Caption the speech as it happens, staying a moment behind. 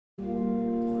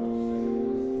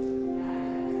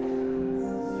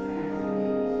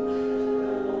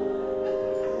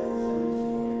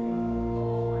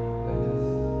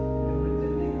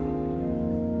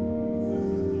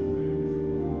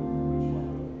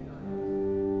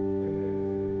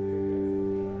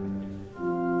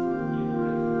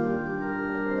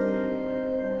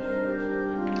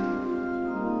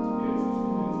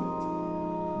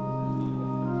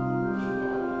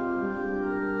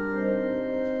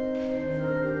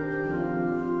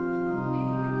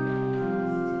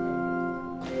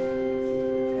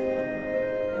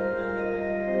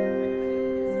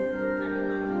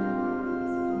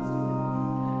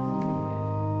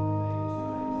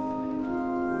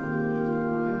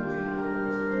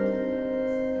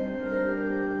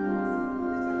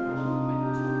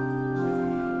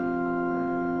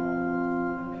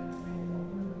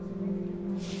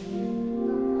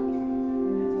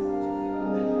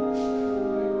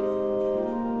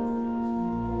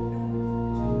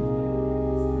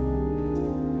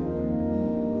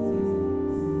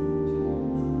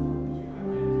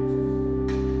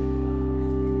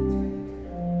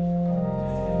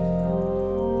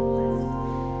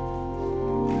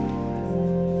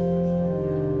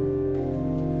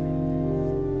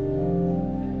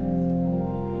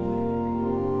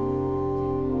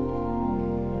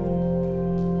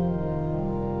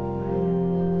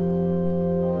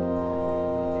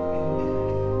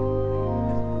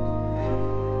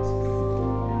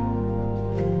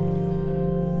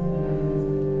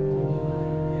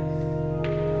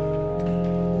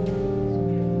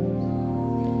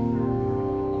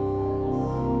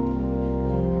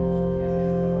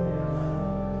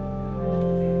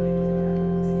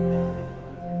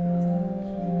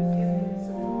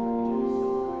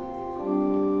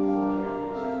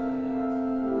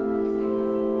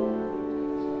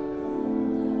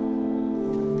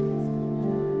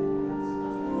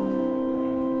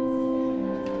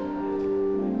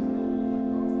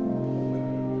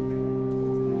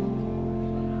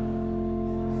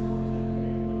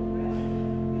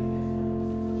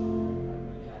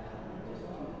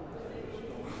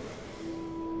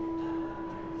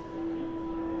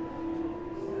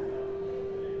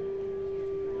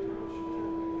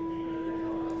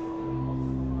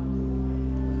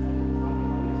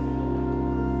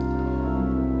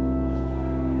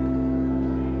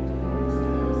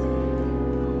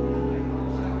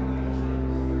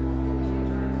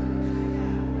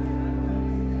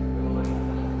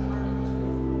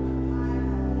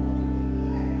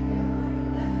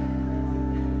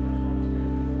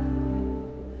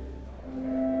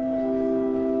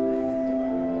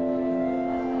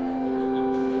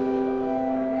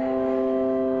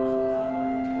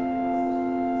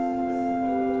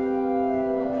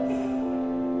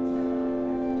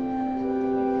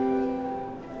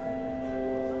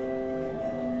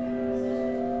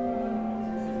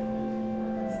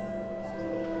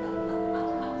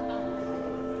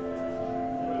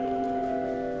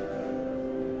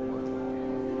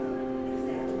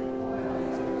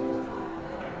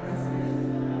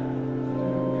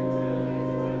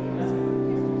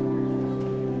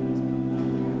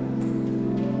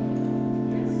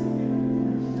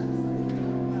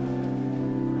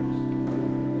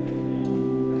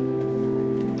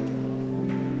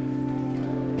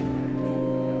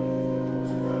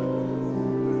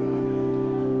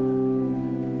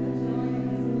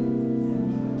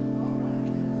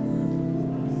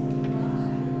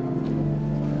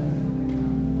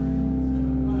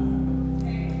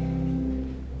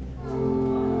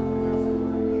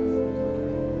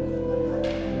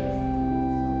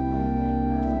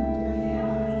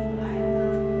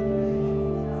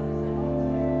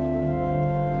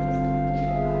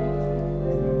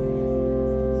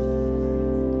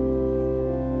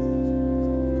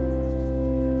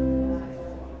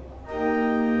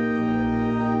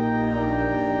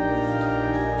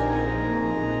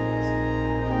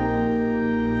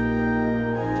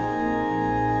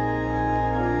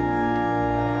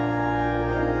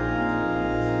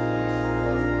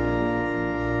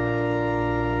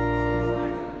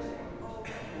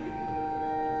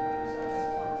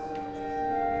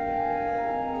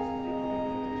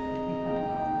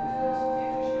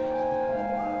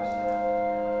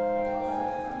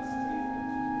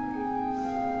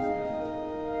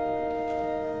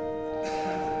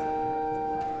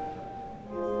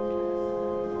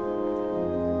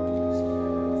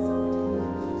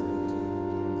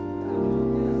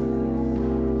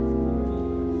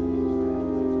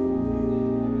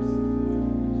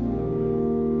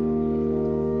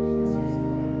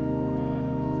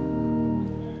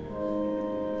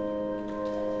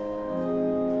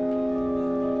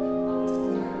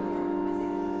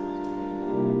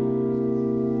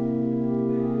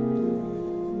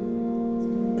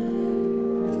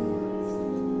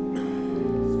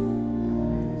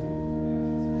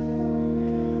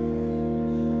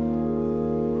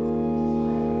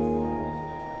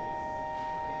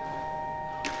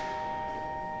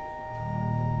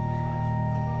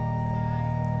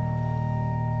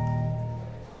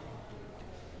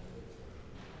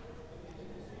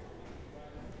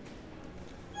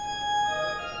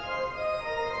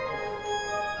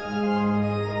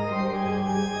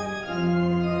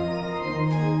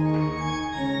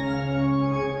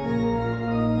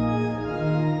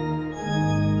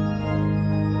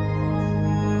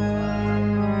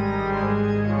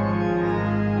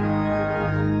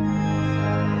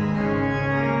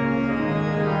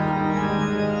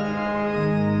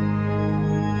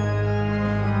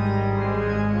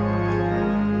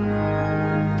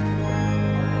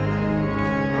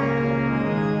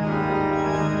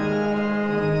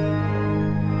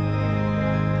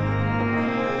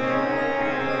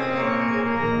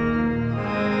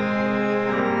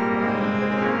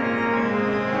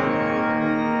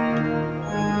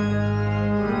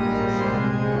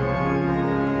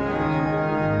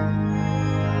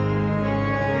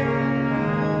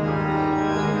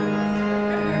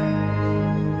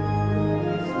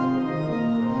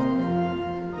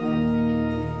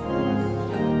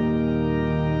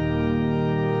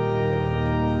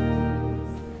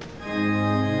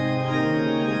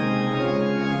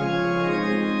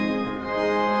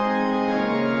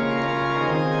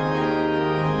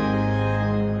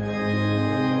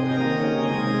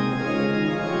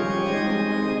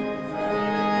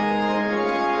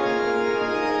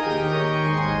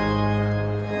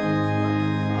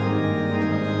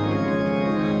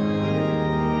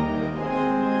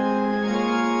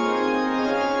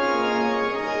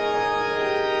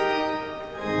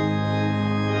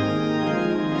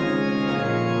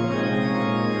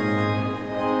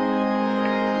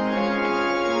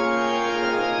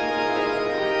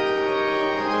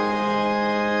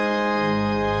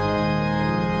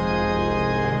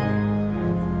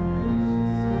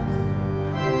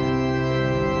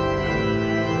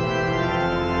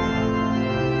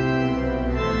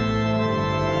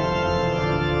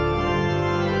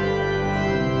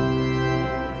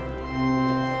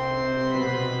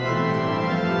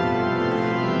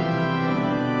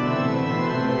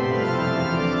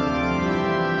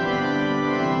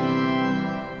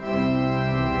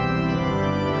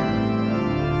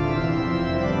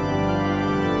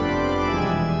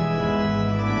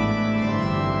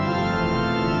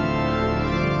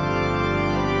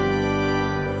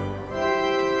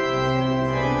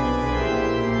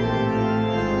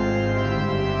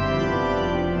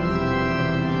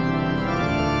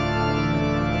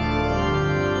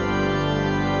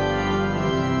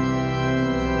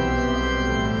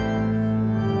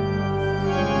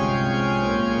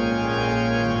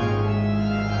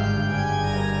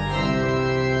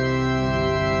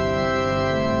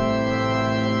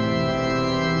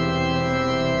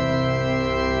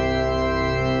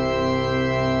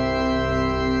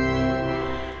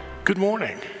Good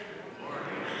morning.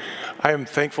 I am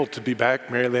thankful to be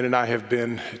back. Mary Lynn and I have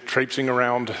been traipsing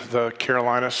around the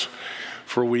Carolinas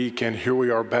for a week, and here we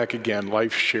are back again,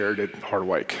 life shared at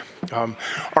Hardawike.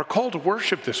 Our call to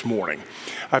worship this morning,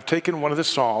 I've taken one of the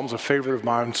Psalms, a favorite of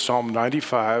mine, Psalm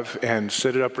 95, and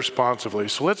set it up responsively.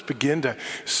 So let's begin to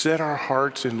set our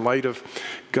hearts in light of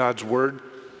God's word.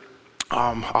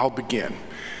 I'll begin.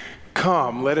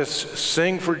 Come, let us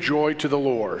sing for joy to the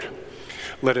Lord.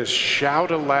 Let us shout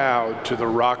aloud to the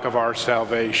rock of our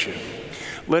salvation.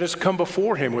 Let us come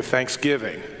before him with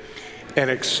thanksgiving and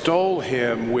extol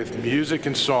him with music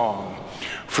and song.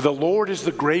 For the Lord is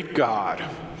the great God,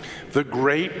 the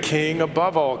great King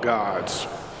above all gods.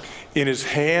 In his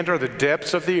hand are the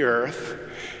depths of the earth,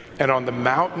 and on the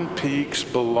mountain peaks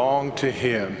belong to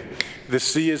him. The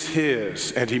sea is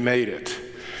his, and he made it,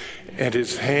 and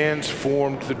his hands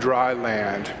formed the dry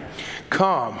land.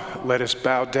 Come, let us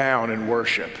bow down and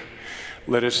worship.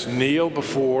 Let us kneel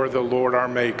before the Lord our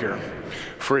Maker.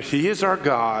 For he is our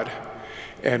God,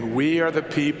 and we are the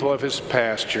people of his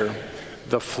pasture,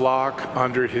 the flock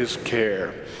under his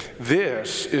care.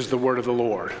 This is the word of the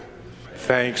Lord.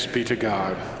 Thanks be to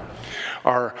God.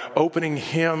 Our opening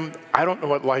hymn, I don't know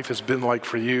what life has been like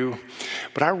for you,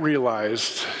 but I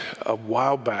realized a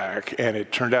while back, and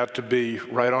it turned out to be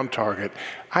right on target,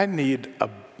 I need a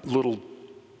little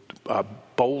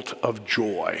bolt of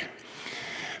joy.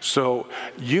 So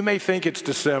you may think it's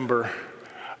December.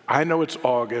 I know it's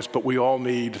August, but we all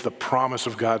need the promise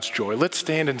of God's joy. Let's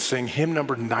stand and sing hymn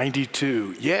number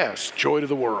 92. Yes, Joy to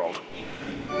the World.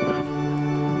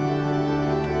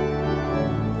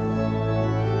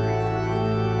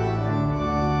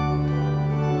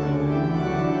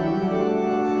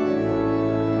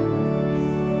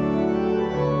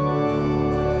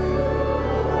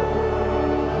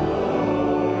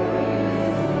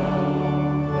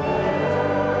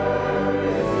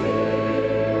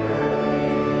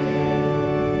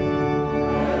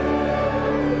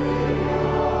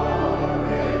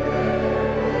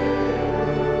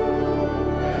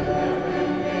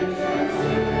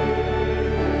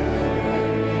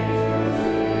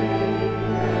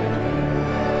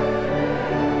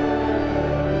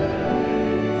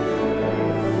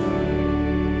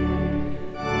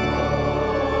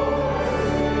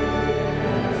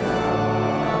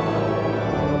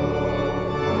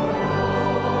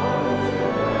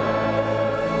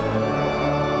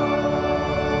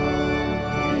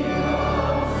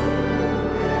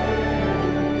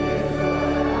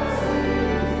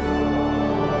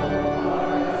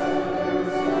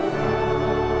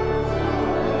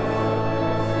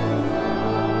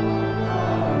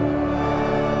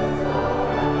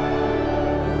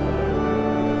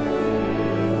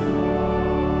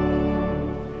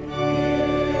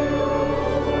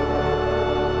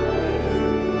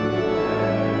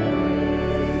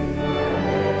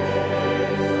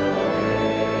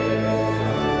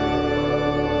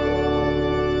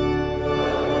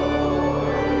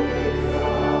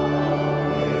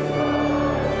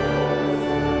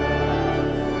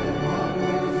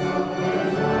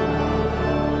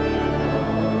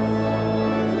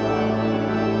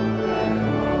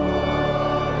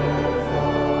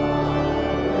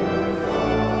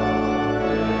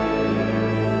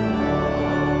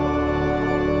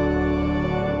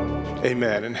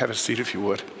 Amen, and have a seat if you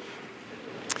would.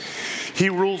 He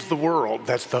rules the world.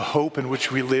 That's the hope in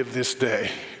which we live this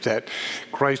day, that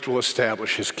Christ will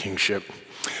establish his kingship.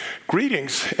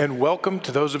 Greetings and welcome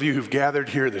to those of you who've gathered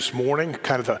here this morning,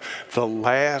 kind of the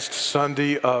last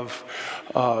Sunday of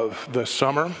the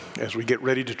summer as we get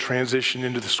ready to transition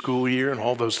into the school year and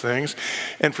all those things.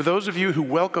 And for those of you who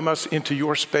welcome us into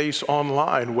your space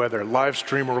online, whether live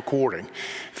stream or recording,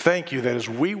 thank you that as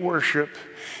we worship,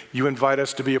 you invite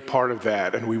us to be a part of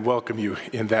that, and we welcome you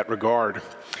in that regard.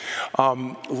 A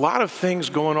lot of things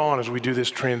going on as we do this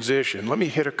transition. Let me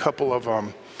hit a couple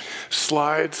of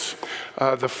slides.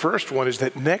 The first one is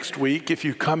that next week, if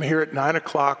you come here at 9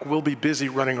 o'clock, we'll be busy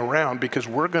running around because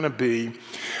we're going to be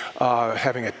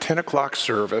having a 10 o'clock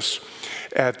service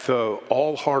at the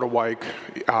All Hardawike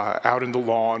out in the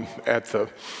lawn at the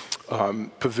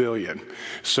pavilion.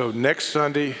 So next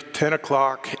Sunday, 10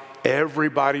 o'clock,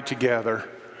 everybody together.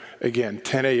 Again,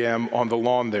 10 a.m. on the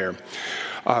lawn there.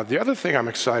 The other thing I'm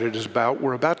excited about,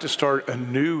 we're about to start a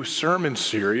new sermon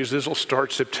series. This will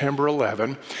start September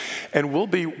 11, and we'll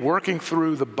be working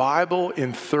through the Bible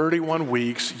in 31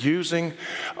 weeks using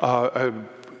a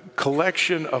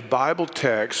collection of Bible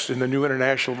texts in the New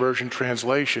International Version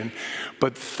translation,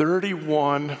 but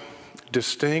 31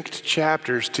 distinct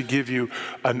chapters to give you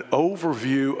an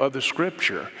overview of the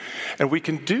scripture. And we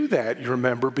can do that, you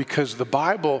remember, because the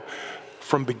Bible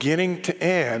from beginning to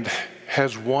end,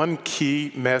 has one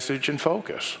key message and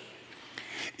focus.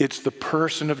 It's the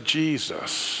person of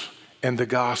Jesus and the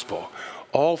gospel.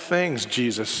 All things,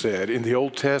 Jesus said, in the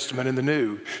Old Testament and the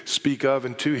New, speak of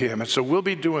and to him. And so we'll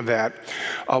be doing that.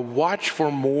 Watch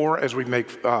for more as we make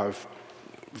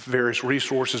various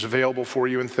resources available for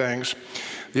you and things.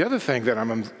 The other thing that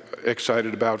I'm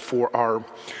excited about for our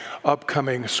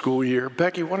upcoming school year,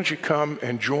 Becky, why don't you come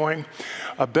and join?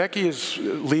 Becky is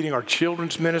leading our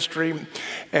children's ministry,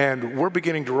 and we're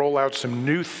beginning to roll out some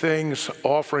new things,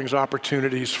 offerings,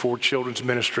 opportunities for children's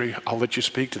ministry. I'll let you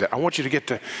speak to that. I want you to get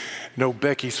to know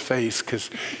Becky's face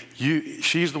because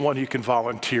she's the one you can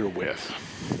volunteer with.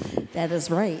 That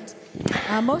is right.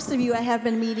 Most of you I have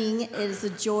been meeting. It is a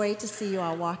joy to see you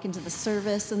all walk into the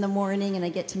service in the morning, and I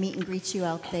get to meet and greet you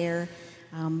out there.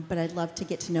 But I'd love to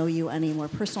get to know you on a more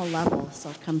personal level,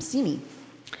 so come see me.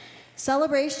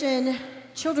 Celebration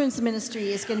Children's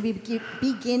Ministry is going to be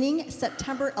beginning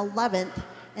September 11th,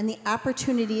 and the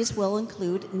opportunities will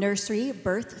include nursery,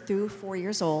 birth through 4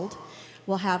 years old.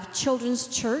 We'll have children's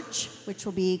church, which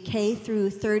will be K through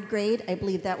third grade. I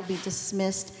believe that will be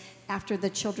dismissed after the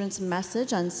children's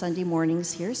message on Sunday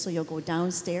mornings here, so you'll go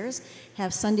downstairs,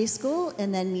 have Sunday school,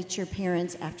 and then meet your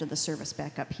parents after the service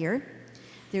back up here.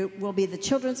 There will be the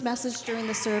children's message during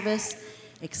the service.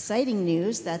 Exciting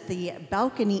news that the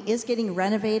balcony is getting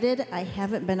renovated. I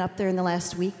haven't been up there in the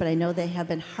last week, but I know they have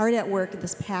been hard at work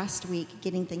this past week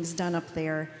getting things done up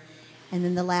there. And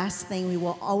then the last thing, we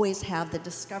will always have the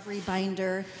discovery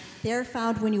binder. They're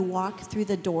found when you walk through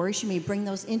the doors. You may bring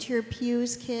those into your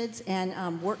pews, kids,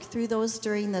 and work through those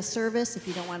during the service if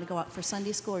you don't want to go out for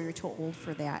Sunday school or you're too old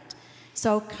for that.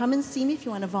 So come and see me if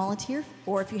you want to volunteer,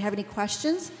 or if you have any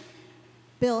questions.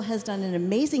 Bill has done an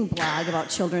amazing blog about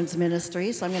children's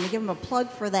ministry, so I'm going to give him a plug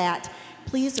for that.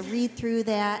 Please read through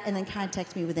that and then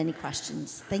contact me with any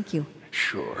questions. Thank you.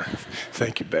 Sure.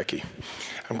 Thank you, Becky.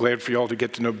 I'm glad for you all to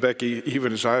get to know Becky,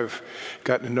 even as I've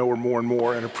gotten to know her more and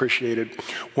more and appreciate it.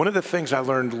 One of the things I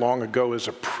learned long ago as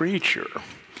a preacher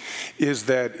is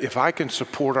that if I can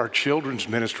support our children's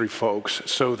ministry folks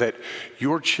so that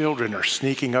your children are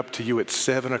sneaking up to you at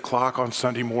 7 o'clock on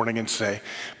Sunday morning and say,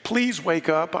 please wake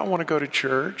up, I want to go to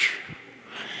church,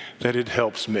 that it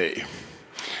helps me.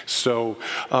 So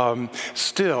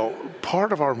still,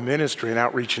 part of our ministry and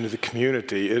outreach into the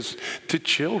community is to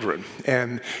children.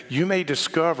 And you may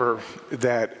discover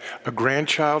that a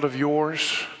grandchild of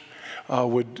yours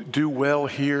would do well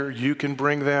here, you can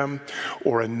bring them,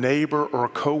 or a neighbor or a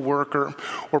coworker,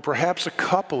 or perhaps a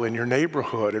couple in your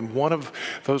neighborhood, and one of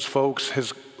those folks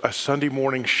has a Sunday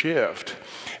morning shift.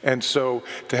 And so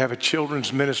to have a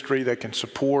children's ministry that can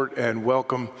support and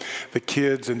welcome the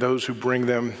kids and those who bring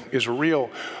them is a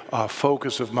real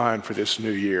focus of mine for this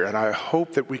new year. And I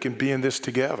hope that we can be in this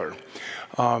together.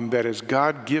 That as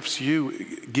God gives you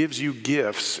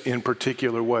gifts in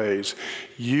particular ways,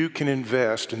 you can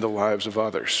invest in the lives of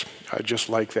others. Just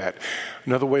like that.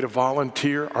 Another way to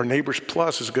volunteer, our Neighbors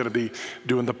Plus is going to be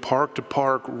doing the Park to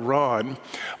Park run.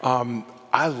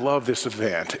 I love this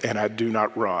event, and I do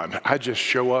not run. I just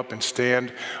show up and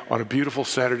stand on a beautiful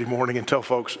Saturday morning and tell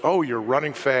folks, oh, you're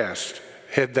running fast.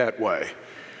 Head that way.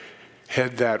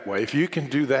 Head that way. If you can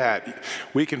do that,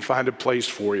 we can find a place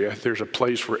for you. There's a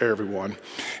place for everyone.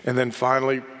 And then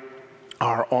finally,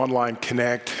 our online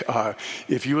connect.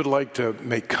 If you would like to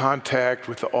make contact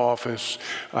with the office,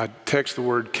 text the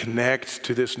word connect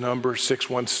to this number,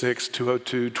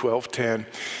 616-202-1210.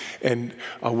 And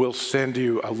we'll send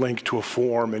you a link to a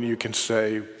form, and you can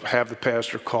say, have the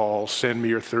pastor call, send me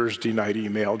your Thursday night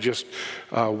email, just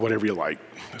whatever you like.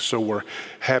 So we're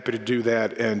happy to do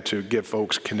that and to get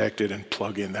folks connected and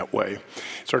plug in that way.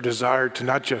 It's our desire to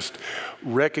not just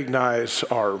recognize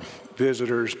our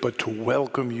visitors, but to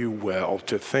welcome you well,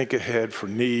 to think ahead for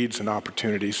needs and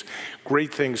opportunities.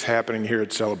 Great things happening here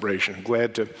at Celebration.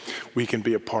 Glad we can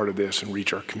be a part of this and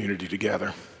reach our community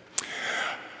together.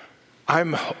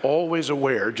 I'm always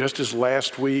aware, just as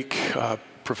last week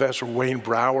Professor Wayne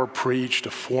Brower preached,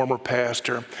 a former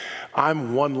pastor,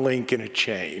 I'm one link in a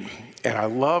chain. And I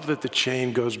love that the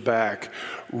chain goes back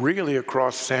really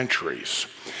across centuries.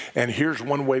 And here's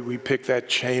one way we pick that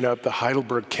chain up, the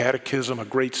Heidelberg Catechism, a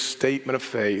great statement of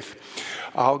faith.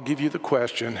 I'll give you the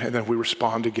question, and then we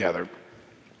respond together.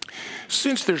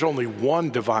 Since there's only one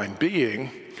divine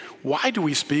being, why do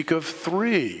we speak of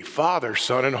three, Father,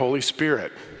 Son, and Holy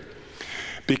Spirit?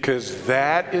 Because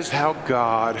that is how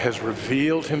God has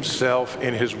revealed himself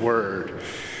in his word.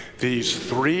 These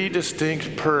three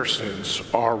distinct persons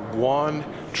are one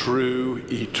true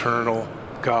eternal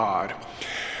God.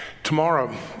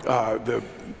 Tomorrow, the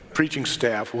preaching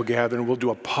staff will gather and we'll do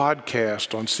a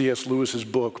podcast on C.S. Lewis's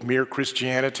book, Mere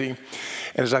Christianity.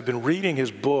 And as I've been reading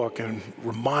his book and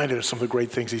reminded of some of the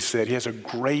great things he said, he has a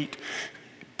great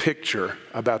picture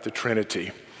about the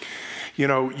Trinity. You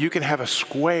know, you can have a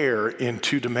square in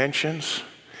 2 dimensions,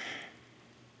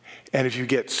 and if you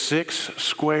get 6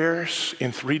 squares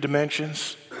in 3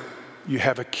 dimensions, you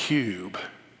have a cube.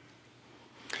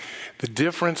 The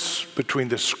difference between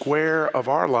the square of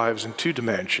our lives in 2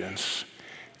 dimensions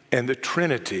and the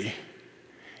Trinity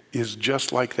is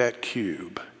just like that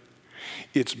cube.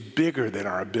 It's bigger than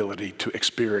our ability to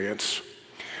experience,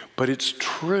 but it's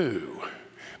true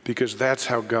because that's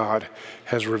how God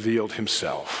has revealed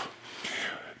himself.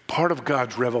 Part of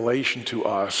God's revelation to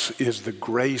us is the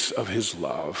grace of his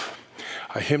love.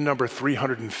 Hymn number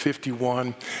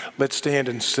 351. Let's stand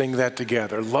and sing that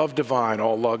together. Love divine,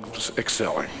 all loves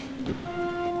excelling.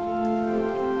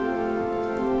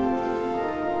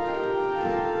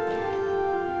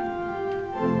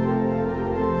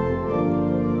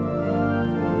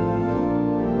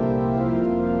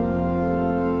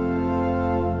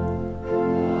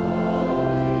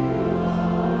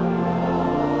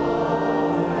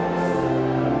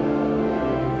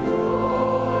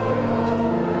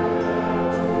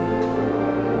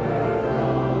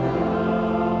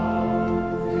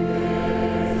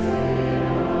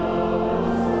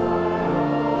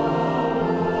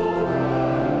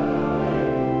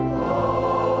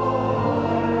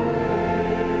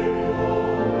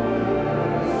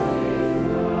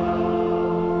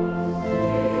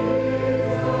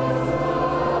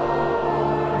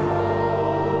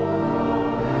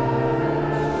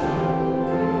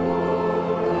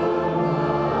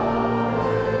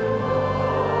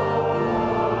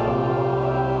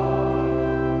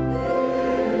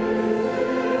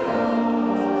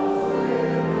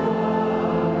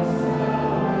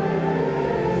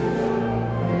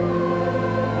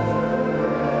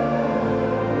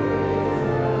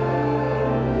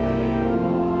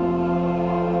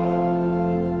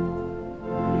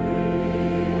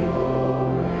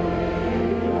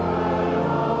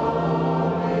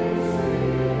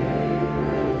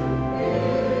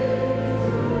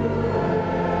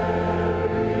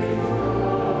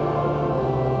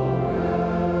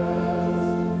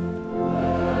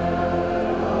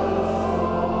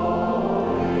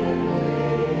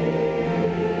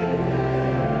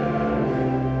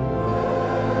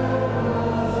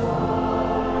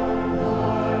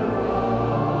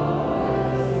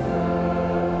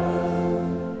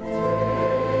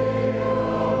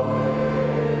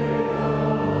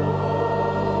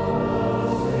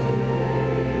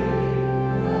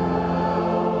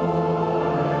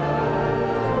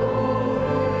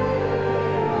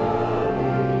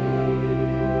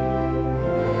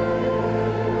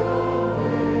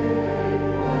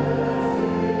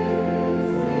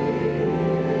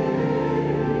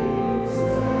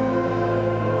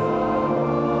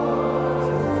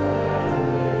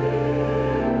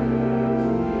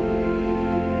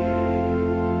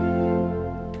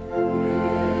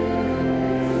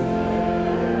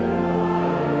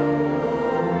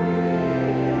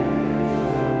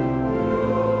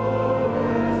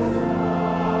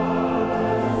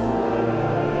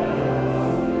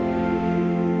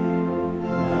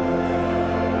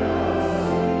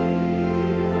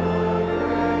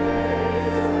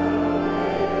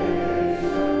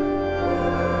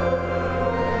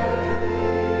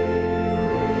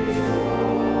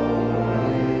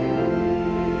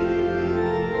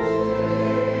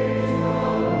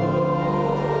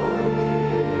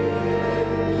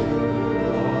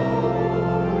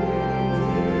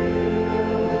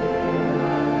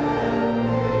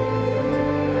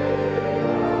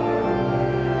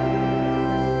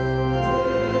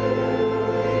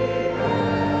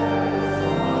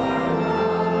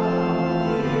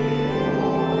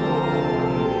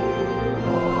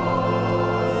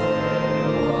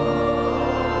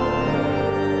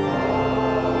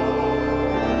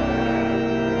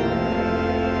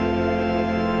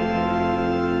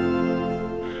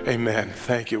 Amen.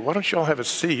 Thank you. Why don't you all have a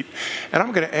seat? And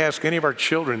I'm going to ask any of our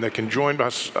children that can join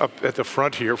us up at the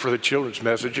front here for the children's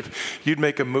message, if you'd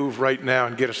make a move right now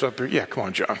and get us up there. Yeah, come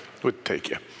on, John. We'll take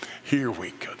you. Here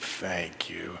we go. Thank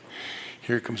you.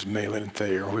 Here comes Malin and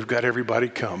Thayer. We've got everybody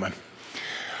coming.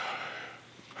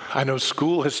 I know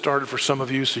school has started for some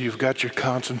of you, so you've got your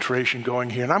concentration going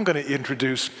here. And I'm going to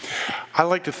introduce, I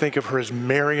like to think of her as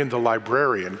Marion the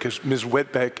librarian, because Ms.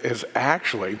 Wetbeck is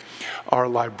actually our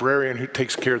librarian who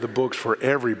takes care of the books for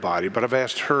everybody. But I've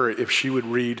asked her if she would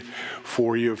read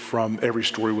for you from Every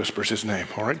Story Whispers His Name.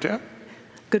 All right, Dad?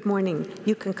 Good morning.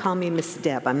 You can call me Miss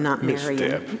Deb. I'm not Miss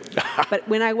Marion. Deb. But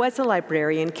when I was a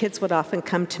librarian, kids would often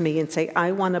come to me and say,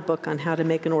 I want a book on how to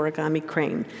make an origami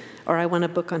crane, or I want a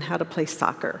book on how to play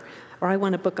soccer, or I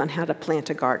want a book on how to plant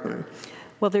a garden.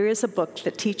 Well, there is a book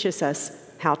that teaches us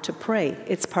how to pray.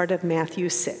 It's part of Matthew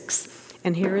 6.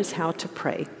 And here is how to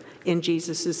pray in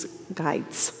Jesus'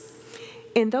 guides.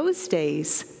 In those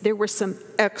days, there were some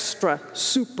extra,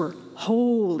 super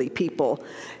holy people,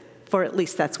 for at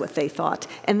least that's what they thought,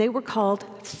 and they were called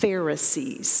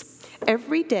Pharisees.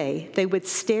 Every day, they would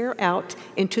stare out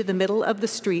into the middle of the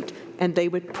street, and they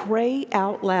would pray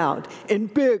out loud in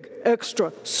big,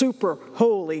 extra, super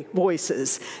holy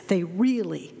voices. They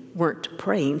really weren't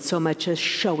praying so much as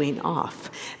showing off.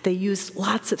 They used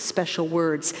lots of special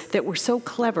words that were so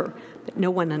clever that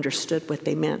no one understood what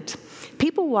they meant.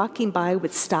 People walking by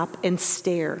would stop and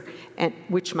stare,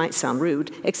 which might sound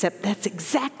rude, except that's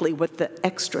exactly what the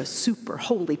extra super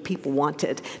holy people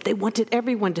wanted. They wanted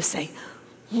everyone to say,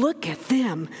 look at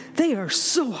them. They are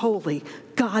so holy.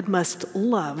 God must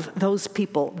love those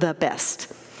people the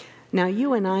best. Now,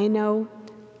 you and I know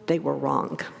they were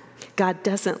wrong. God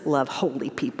doesn't love holy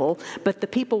people, but the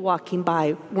people walking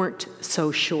by weren't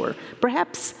so sure.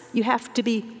 Perhaps you have to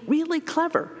be really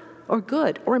clever or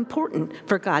good or important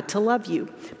for God to love you.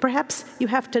 Perhaps you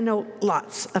have to know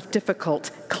lots of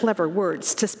difficult, clever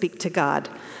words to speak to God.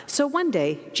 So one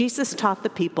day, Jesus taught the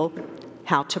people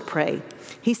how to pray.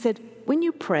 He said, when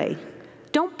you pray,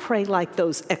 don't pray like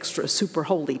those extra super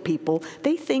holy people.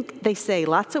 They think they say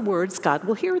lots of words, God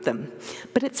will hear them.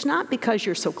 But it's not because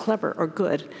you're so clever or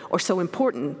good or so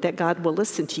important that God will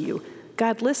listen to you.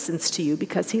 God listens to you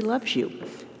because he loves you.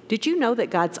 Did you know that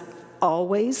God's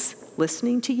always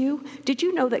listening to you? Did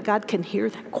you know that God can hear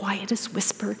the quietest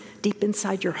whisper deep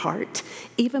inside your heart,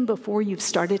 even before you've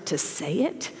started to say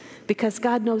it? Because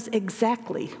God knows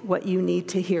exactly what you need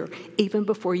to hear, even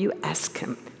before you ask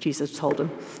him, Jesus told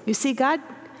him. You see, God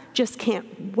just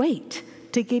can't wait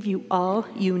to give you all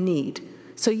you need.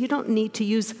 So you don't need to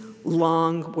use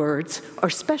long words or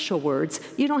special words.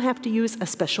 You don't have to use a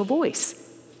special voice.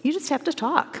 You just have to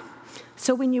talk.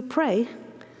 So when you pray,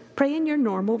 pray in your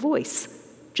normal voice,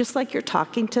 just like you're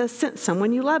talking to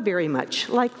someone you love very much,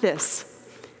 like this.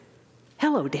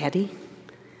 Hello, Daddy.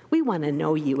 We want to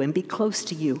know you and be close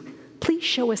to you. Please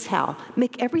show us how.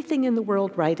 Make everything in the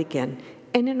world right again,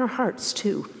 and in our hearts,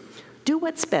 too. Do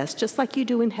what's best, just like you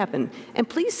do in heaven. And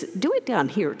please do it down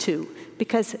here, too,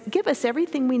 because give us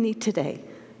everything we need today.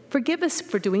 Forgive us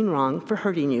for doing wrong, for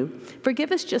hurting you.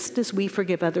 Forgive us just as we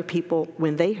forgive other people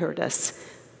when they hurt us.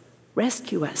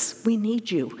 Rescue us. We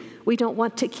need you. We don't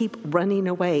want to keep running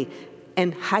away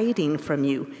and hiding from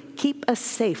you. Keep us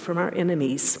safe from our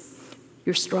enemies.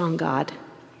 You're strong, God.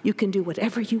 You can do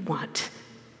whatever you want.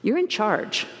 You're in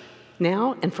charge,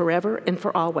 now and forever and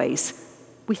for always.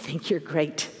 We think you're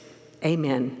great.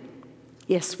 Amen.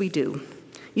 Yes, we do.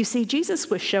 You see, Jesus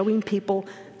was showing people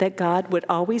that God would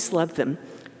always love them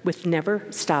with never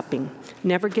stopping,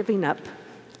 never giving up,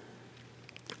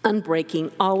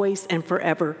 unbreaking, always and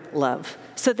forever love.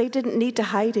 So they didn't need to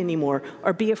hide anymore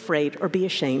or be afraid or be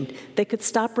ashamed. They could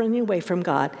stop running away from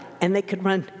God and they could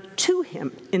run to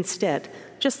him instead,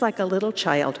 just like a little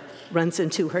child runs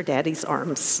into her daddy's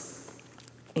arms.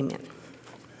 Amen.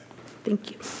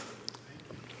 Thank you.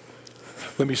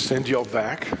 Let me send y'all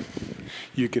back.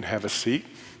 You can have a seat.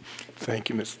 Thank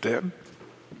you, Ms. Deb.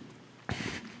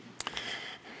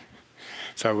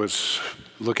 As I was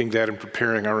looking at that and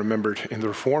preparing, I remembered in the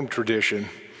Reformed tradition,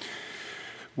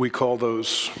 we call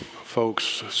those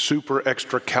folks super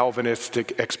extra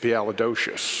Calvinistic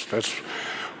expialidocious. That's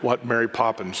what Mary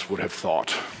Poppins would have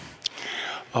thought.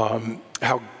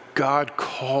 How God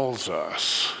calls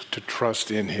us to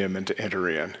trust in him and to enter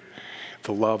in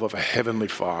the love of a heavenly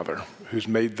Father who's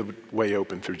made the way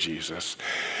open through Jesus.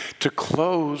 To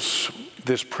close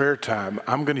this prayer time,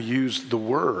 I'm going to use the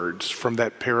words from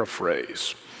that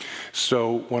paraphrase.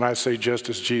 So when I say just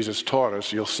as Jesus taught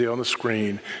us, you'll see on the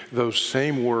screen those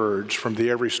same words from the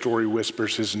Every Story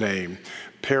Whispers His Name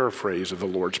paraphrase of the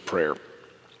Lord's Prayer.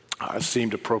 It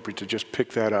seemed appropriate to just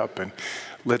pick that up and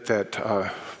let that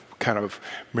kind of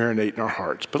marinate in our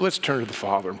hearts. But let's turn to the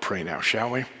Father and pray now,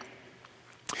 shall we?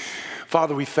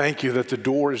 Father, we thank you that the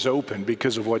door is open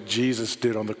because of what Jesus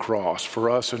did on the cross for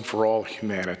us and for all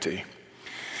humanity.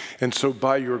 And so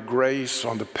by your grace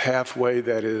on the pathway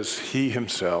that is he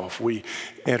himself, we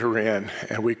enter in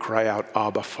and we cry out,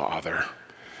 Abba, Father.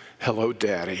 Hello,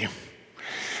 Daddy.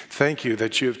 Thank you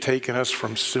that you have taken us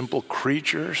from simple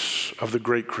creatures of the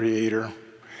great Creator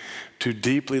to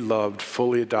deeply loved,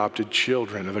 fully adopted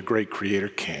children of the great Creator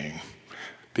King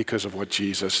because of what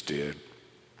Jesus did.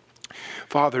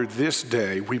 Father, this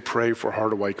day we pray for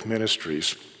Harderwyk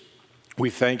Ministries. We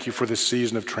thank you for the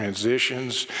season of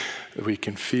transitions, that we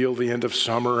can feel the end of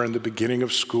summer and the beginning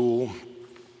of school,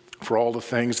 for all the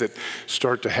things that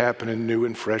start to happen in new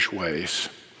and fresh ways.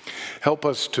 Help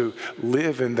us to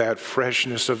live in that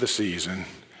freshness of the season,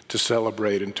 to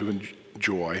celebrate and to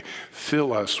enjoy.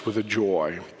 Fill us with a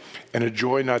joy, and a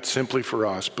joy not simply for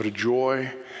us, but a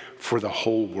joy for the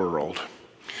whole world.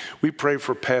 We pray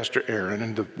for Pastor Aaron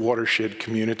and the Watershed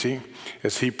community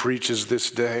as he preaches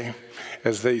this day,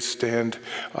 as they stand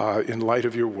in light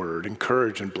of your word.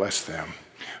 Encourage and bless them.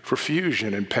 For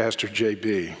Fusion and Pastor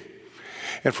JB,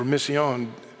 and for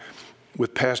Mission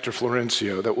with Pastor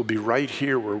Florencio, that will be right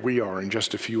here where we are in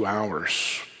just a few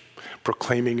hours,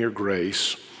 proclaiming your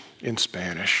grace in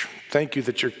Spanish. Thank you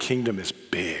that your kingdom is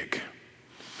big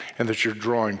and that you're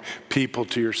drawing people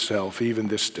to yourself even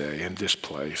this day in this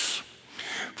place.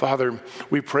 Father,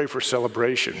 we pray for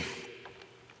Celebration.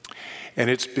 And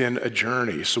it's been a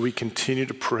journey, so we continue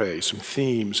to pray some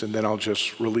themes, and then I'll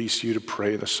just release you to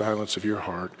pray in the silence of your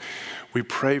heart. We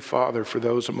pray, Father, for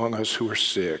those among us who are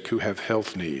sick, who have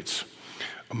health needs,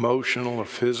 emotional or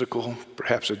physical,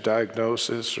 perhaps a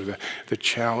diagnosis or the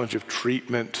challenge of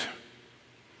treatment,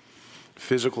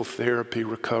 physical therapy,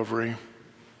 recovery.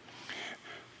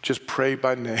 Just pray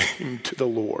by name to the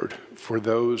Lord for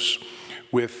those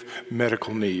with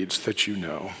medical needs that you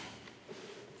know.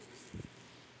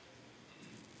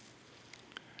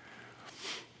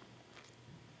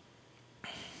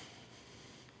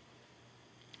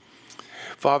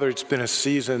 Father, it's been a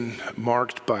season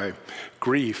marked by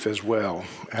grief as well.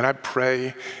 And I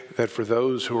pray that for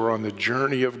those who are on the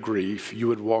journey of grief, you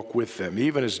would walk with them,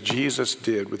 even as Jesus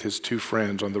did with his two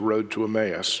friends on the road to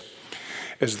Emmaus,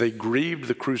 as they grieved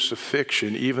the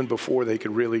crucifixion even before they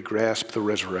could really grasp the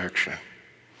resurrection.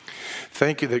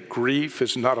 Thank you that grief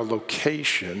is not a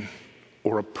location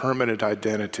or a permanent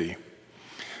identity,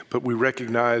 but we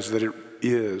recognize that it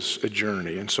is a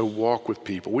journey, and so walk with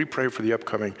people. We pray for the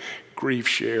upcoming Grief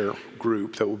Share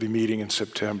group that will be meeting in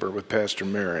September with Pastor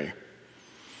Mary.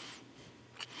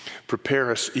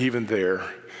 Prepare us even there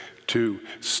to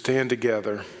stand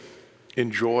together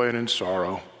in joy and in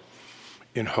sorrow,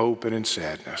 in hope and in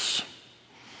sadness,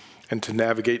 and to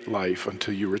navigate life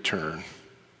until you return.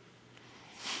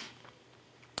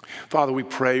 Father, we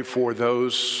pray for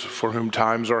those for whom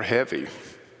times are heavy,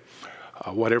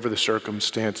 whatever the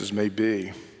circumstances may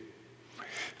be.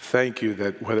 Thank you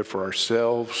that whether for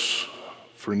ourselves,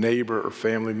 for neighbor or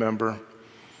family member,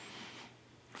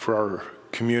 for our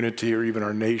community or even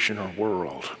our nation or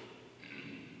world,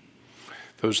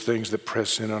 those things that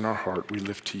press in on our heart, we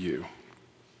lift to you.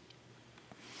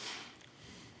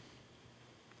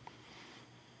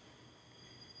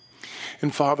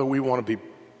 And Father, we want to be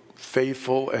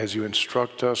faithful as you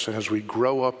instruct us, and as we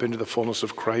grow up into the fullness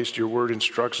of Christ, your word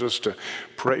instructs us to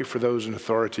pray for those in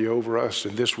authority over us.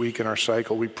 And this week in our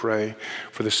cycle, we pray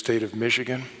for the state of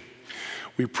Michigan.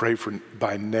 We pray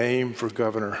by name for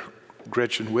Governor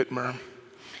Gretchen Whitmer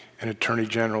and Attorney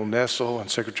General Nessel and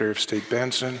Secretary of State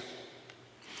Benson.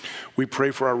 We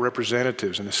pray for our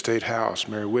representatives in the State House,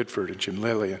 Mary Whitford and Jim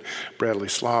Lilly and Bradley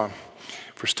Slaw,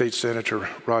 for State Senator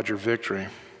Roger Victory.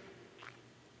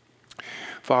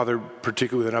 Father,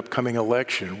 particularly with an upcoming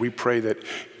election, we pray that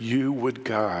you would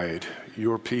guide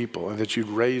your people and that you'd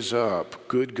raise up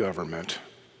good government,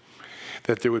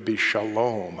 that there would be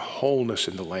shalom, wholeness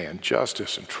in the land,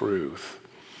 justice and truth,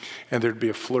 and there'd be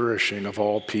a flourishing of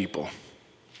all people.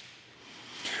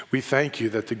 We thank you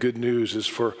that the good news is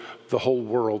for the whole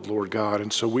world, Lord God,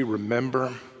 and so we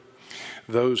remember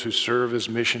those who serve as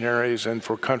missionaries and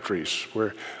for countries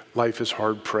where life is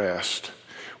hard pressed.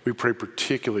 We pray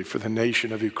particularly for the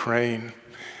nation of Ukraine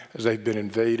as they've been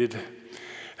invaded.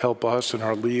 Help us and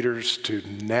our leaders to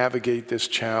navigate this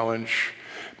challenge.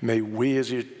 May we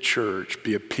as a church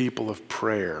be a people of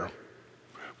prayer,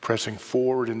 pressing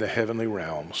forward in the heavenly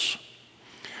realms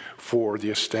for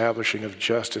the establishing of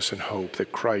justice and hope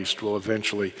that Christ will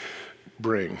eventually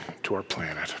bring to our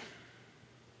planet.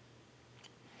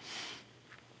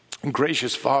 And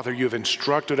gracious Father, you have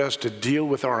instructed us to deal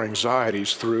with our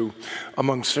anxieties through,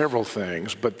 among several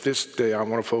things, but this day I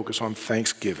want to focus on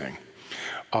thanksgiving,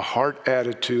 a heart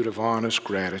attitude of honest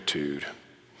gratitude.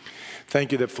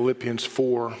 Thank you that Philippians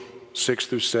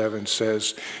 4:6-7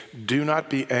 says, "Do not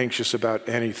be anxious about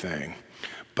anything,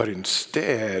 but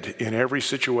instead, in every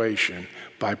situation,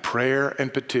 by prayer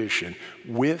and petition,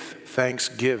 with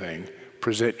thanksgiving,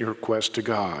 present your request to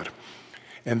God.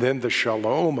 And then the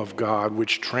shalom of God,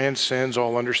 which transcends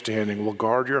all understanding, will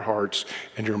guard your hearts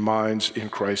and your minds in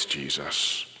Christ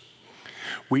Jesus."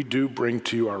 We do bring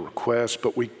to you our requests,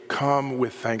 but we come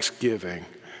with thanksgiving,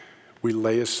 We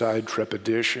lay aside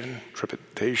trepidation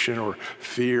or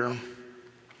fear.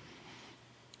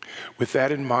 With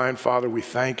that in mind, Father, we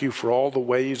thank you for all the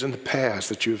ways in the past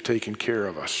that you have taken care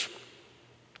of us.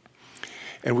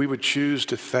 And we would choose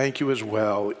to thank you as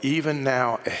well, even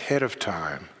now ahead of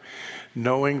time,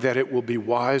 knowing that it will be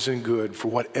wise and good for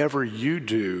whatever you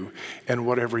do and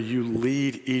whatever you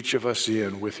lead each of us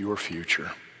in with your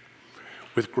future.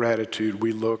 With gratitude,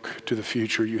 we look to the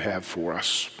future you have for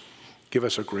us. Give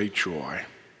us a great joy.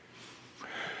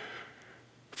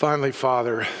 Finally,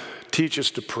 Father, teach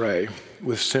us to pray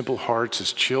with simple hearts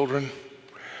as children,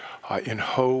 in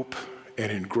hope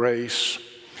and in grace.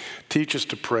 Teach us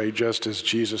to pray just as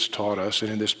Jesus taught us,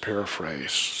 and in this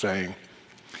paraphrase, saying,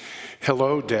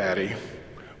 "Hello, Daddy.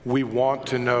 We want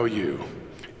to know you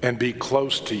and be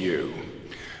close to you.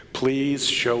 Please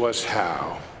show us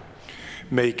how.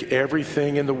 Make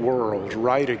everything in the world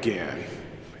right again,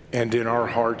 and in our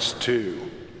hearts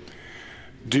too.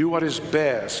 Do what is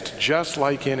best, just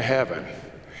like in heaven,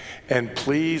 and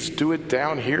please do it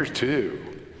down here too.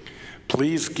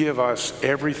 Please give us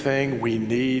everything we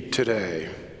need today.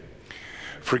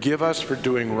 Forgive us for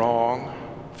doing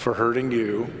wrong, for hurting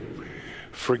you.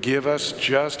 Forgive us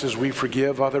just as we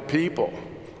forgive other people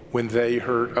when they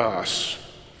hurt us.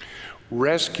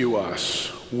 Rescue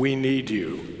us, we need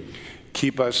you.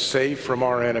 Keep us safe from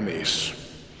our enemies.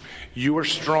 You are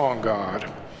strong,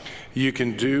 God. You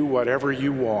can do whatever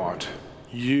you want.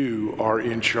 You are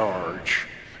in charge.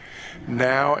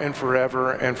 Now and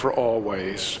forever and for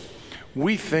always,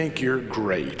 we think you're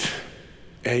great.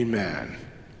 Amen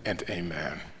and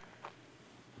amen."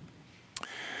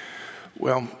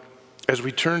 Well, as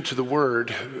we turn to the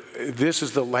Word, this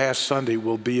is the last Sunday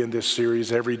we'll be in this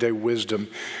series, Everyday Wisdom,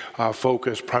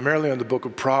 focused primarily on the book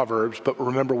of Proverbs. But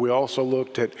remember, we also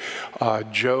looked at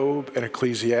Job and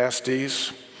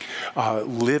Ecclesiastes,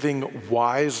 living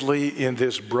wisely in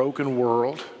this broken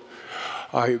world.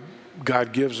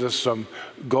 God gives us some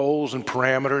goals and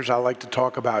parameters. I like to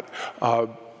talk about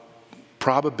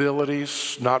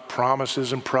probabilities, not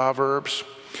promises in Proverbs.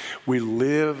 We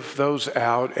live those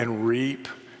out and reap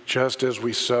just as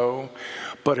we sow.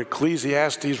 But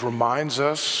Ecclesiastes reminds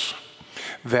us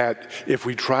that if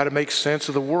we try to make sense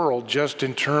of the world just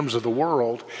in terms of the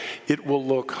world, it will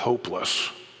look hopeless.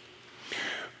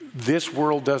 This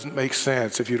world doesn't make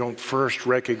sense if you don't first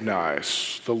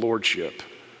recognize the lordship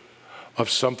of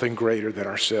something greater than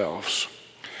ourselves.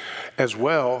 As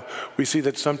well, we see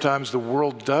that sometimes the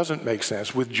world doesn't make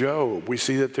sense. With Job, we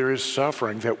see that there is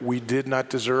suffering that we did not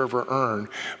deserve or earn,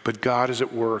 but God is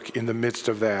at work in the midst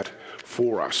of that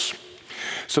for us.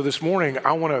 So this morning,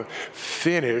 I want to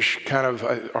finish kind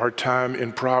of our time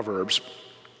in Proverbs.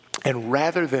 And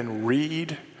rather than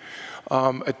read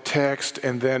a text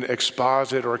and then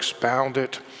exposit or expound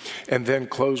it and then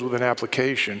close with an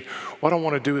application, what I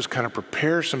want to do is kind of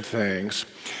prepare some things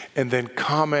and then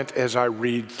comment as I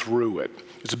read through it.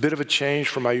 It's a bit of a change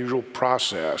from my usual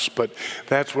process, but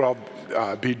that's what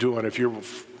I'll be doing. If you're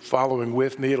following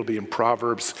with me, it'll be in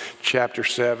Proverbs chapter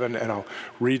 7, and I'll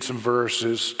read some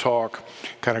verses, talk,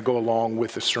 kind of go along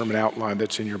with the sermon outline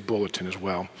that's in your bulletin as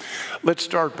well. Let's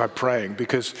start by praying,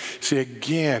 because, see,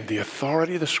 again, the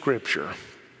authority of the Scripture,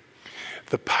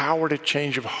 the power to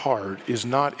change of heart is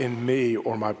not in me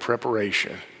or my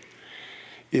preparation.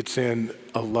 It's in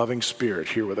a loving Spirit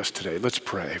here with us today. Let's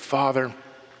pray. Father,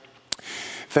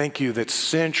 thank you that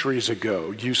centuries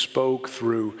ago you spoke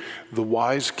through the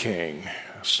wise king,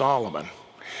 Solomon,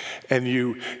 and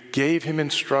you gave him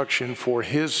instruction for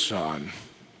his son,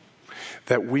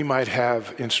 that we might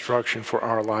have instruction for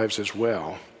our lives as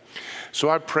well. So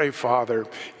I pray, Father,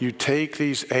 you take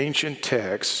these ancient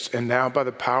texts, and now by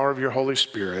the power of your Holy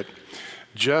Spirit,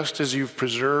 just as you've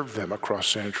preserved them across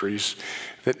centuries,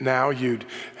 that now you'd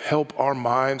help our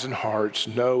minds and hearts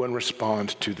know and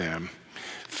respond to them.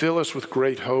 Fill us with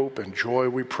great hope and joy,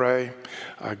 we pray.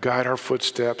 Guide our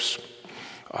footsteps.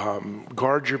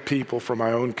 Guard your people from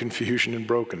my own confusion and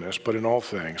brokenness, but in all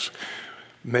things,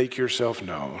 make yourself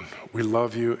known. We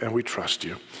love you and we trust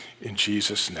you. In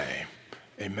Jesus' name,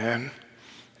 amen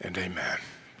and amen.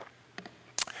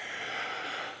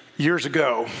 Years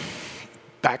ago,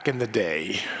 back in the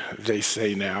day, they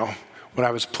say now, when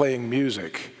I was playing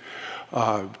music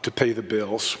to pay the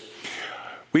bills,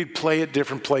 we'd play at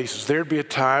different places. There'd be a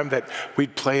time that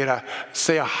we'd play at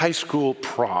a high school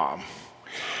prom.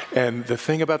 And the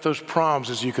thing about those proms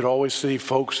is you could always see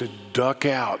folks would duck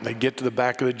out and they'd get to the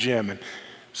back of the gym and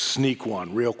sneak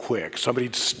one real quick.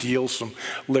 Somebody'd steal some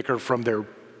liquor from their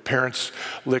parents'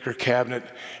 liquor cabinet.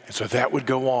 And so that would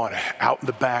go on out in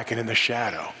the back and in the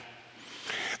shadow.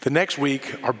 The next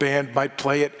week, our band might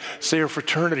play at, say, a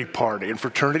fraternity party. And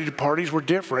fraternity parties were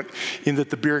different in that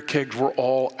the beer kegs were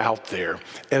all out there,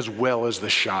 as well as the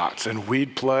shots. And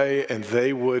we'd play, and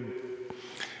they would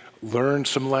learn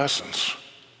some lessons.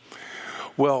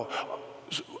 Well,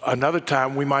 another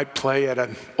time we might play at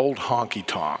an old honky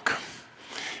tonk.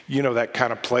 You know, that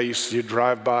kind of place you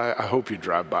drive by. I hope you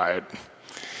drive by it.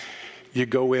 You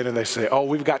go in and they say, oh,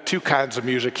 we've got two kinds of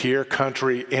music here,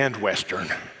 country and Western.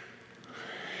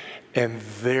 And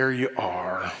there you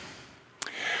are.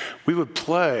 We would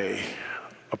play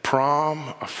a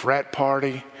prom, a frat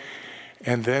party,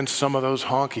 and then some of those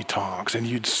honky tonks, and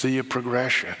you'd see a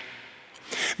progression.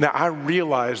 Now, I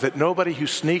realize that nobody who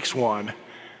sneaks one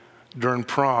during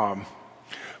prom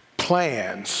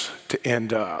plans to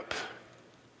end up.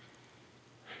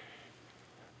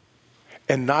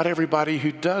 And not everybody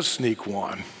who does sneak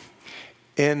one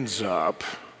ends up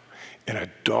in a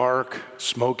dark,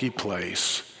 smoky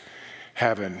place,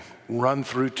 having run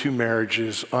through 2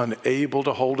 marriages, unable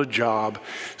to hold a job,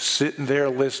 sitting there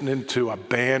listening to a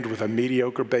band with a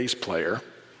mediocre bass player.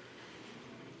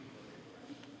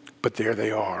 But there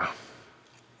they are.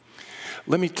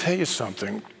 Let me tell you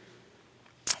something.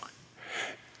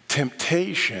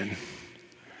 Temptation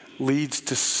leads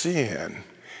to sin,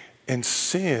 and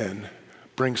sin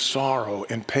brings sorrow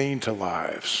and pain to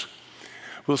lives.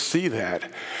 We'll see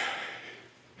that.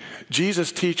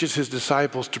 Jesus teaches his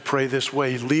disciples to pray this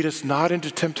way: lead us not into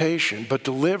temptation, but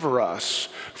deliver us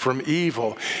from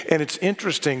evil. And it's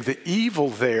interesting, the evil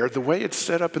there, the way it's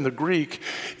set up in the Greek,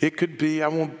 it could be, I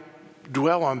won't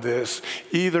dwell on this,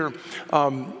 either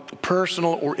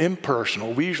personal or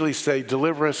impersonal. We usually say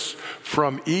deliver us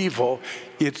from evil.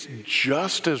 It's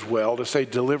just as well to say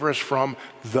deliver us from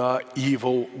the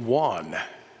evil one.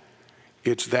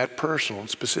 It's that personal and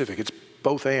specific. It's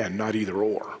both and, not either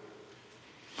or.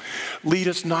 Lead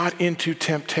us not into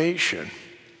temptation.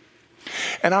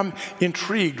 And I'm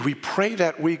intrigued. We pray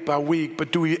that week by week,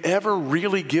 but do we ever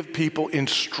really give people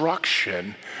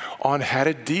instruction on how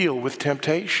to deal with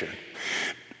temptation?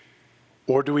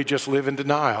 Or do we just live in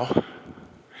denial?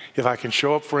 If I can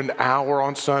show up for an hour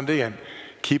on Sunday and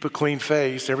keep a clean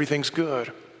face, everything's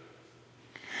good.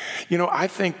 You know, I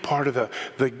think part of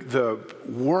the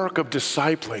work of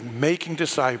discipling, making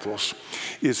disciples,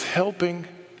 is helping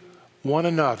one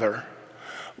another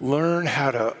learn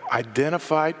how to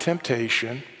identify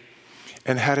temptation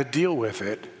and how to deal with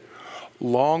it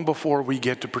long before we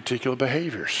get to particular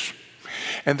behaviors.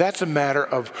 And that's a matter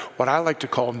of what I like to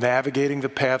call navigating the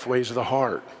pathways of the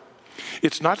heart.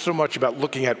 It's not so much about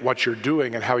looking at what you're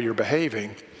doing and how you're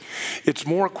behaving. It's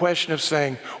more a question of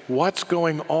saying, what's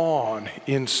going on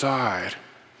inside?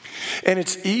 And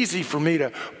it's easy for me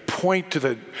to point to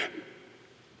the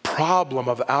problem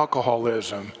of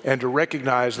alcoholism and to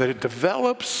recognize that it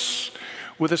develops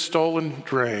with a stolen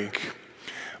drink,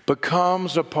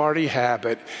 becomes a party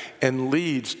habit, and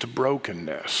leads to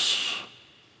brokenness.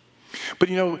 But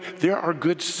you know, there are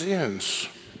good sins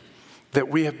that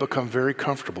we have become very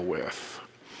comfortable with.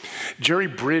 Jerry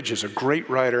Bridges, a great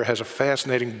writer, has a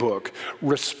fascinating book,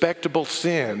 Respectable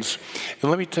Sins. And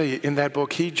let me tell you, in that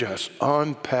book, he just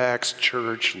unpacks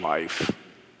church life.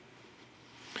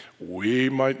 We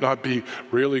might not be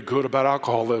really good about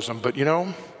alcoholism, but you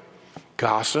know,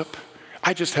 gossip.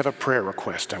 I just have a prayer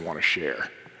request I want to share.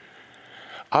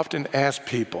 I often ask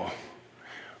people,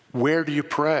 where do you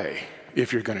pray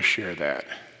if you're going to share that?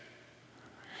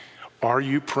 Are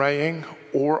you praying,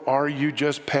 or are you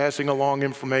just passing along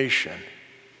information?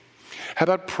 How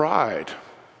about pride?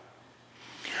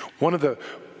 One of the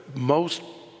most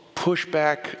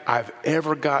pushback I've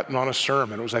ever gotten on a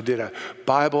sermon was I did a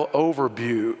Bible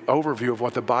overview of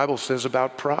what the Bible says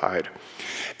about pride.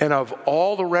 And of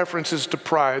all the references to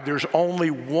pride, there's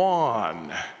only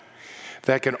one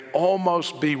that can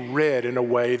almost be read in a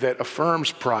way that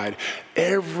affirms pride.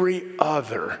 Every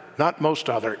other, not most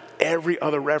other, every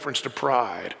other reference to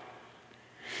pride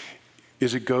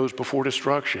is it goes before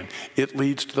destruction. It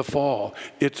leads to the fall.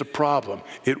 It's a problem.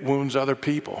 It wounds other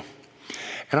people.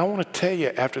 And I want to tell you,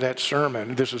 after that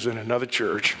sermon, this was in another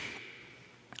church,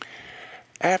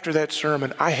 after that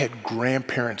sermon, I had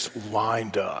grandparents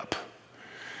lined up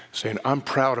saying, I'm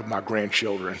proud of my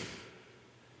grandchildren.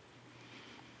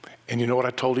 And you know what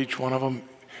I told each one of them?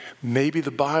 Maybe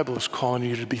the Bible is calling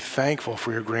you to be thankful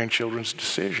for your grandchildren's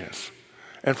decisions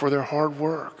and for their hard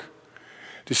work.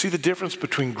 Do you see the difference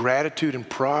between gratitude and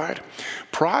pride?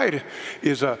 Pride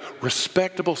is a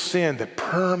respectable sin that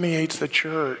permeates the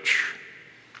church.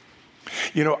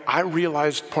 You know, I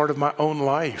realized part of my own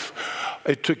life.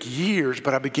 It took years,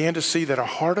 but I began to see that a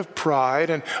heart of pride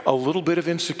and a little bit of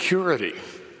insecurity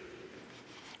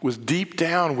was deep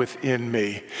down within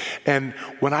me. And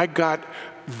when I got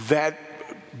that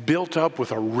built up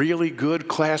with a really good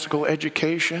classical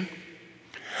education,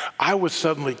 I was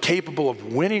suddenly capable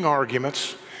of winning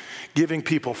arguments, giving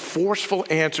people forceful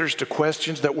answers to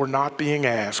questions that were not being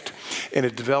asked, and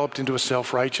it developed into a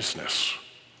self-righteousness.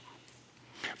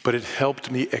 But it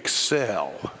helped me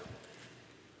excel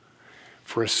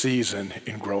for a season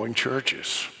in growing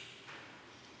churches.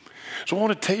 So I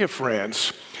want to tell you,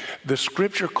 friends, the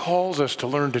scripture calls us to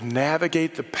learn to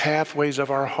navigate the pathways of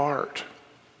our heart.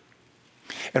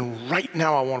 And right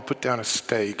now I want to put down a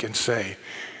stake and say,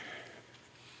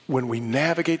 when we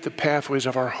navigate the pathways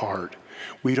of our heart,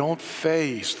 we don't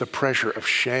face the pressure of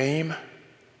shame.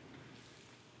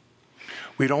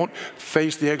 We don't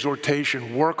face the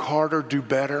exhortation, work harder, do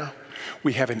better.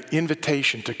 We have an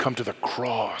invitation to come to the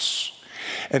cross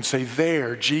and say,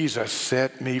 there, Jesus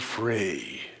set me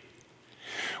free.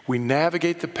 We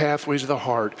navigate the pathways of the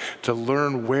heart to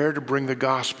learn where to bring the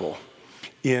gospel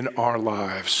in our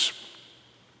lives.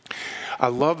 I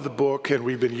love the book, and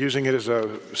we've been using it as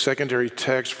a secondary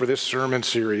text for this sermon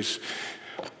series,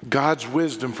 God's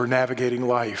Wisdom for Navigating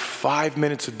Life, 5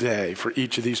 minutes a day for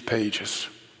each of these pages.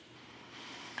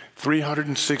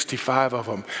 365 of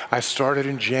them. I started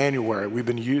in January. We've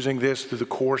been using this through the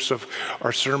course of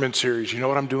our sermon series. You know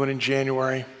what I'm doing in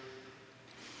January?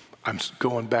 I'm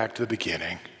going back to the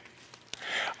beginning.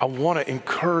 I want to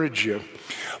encourage you,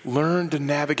 learn to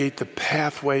navigate the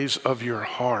pathways of your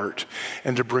heart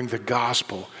and to bring the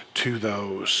gospel to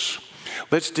those.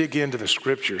 Let's dig into the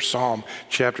scripture, Psalm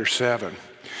chapter 7,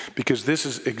 because this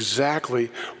is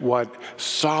exactly what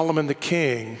Solomon the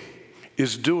king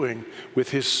is doing with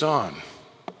his son.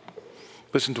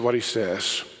 Listen to what he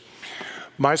says.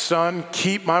 My son,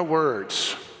 keep my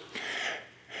words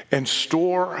and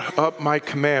store up my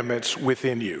commandments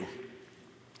within you.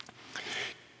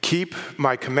 Keep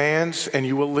my commands and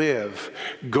you will live.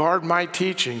 Guard my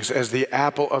teachings as the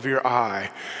apple of your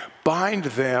eye. Bind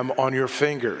them on your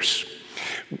fingers.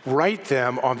 Write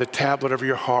them on the tablet of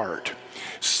your heart.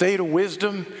 Say to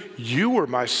wisdom, you are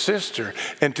my sister,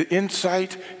 and to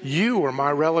insight, you are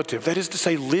my relative. That is to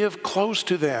say, live close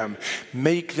to them.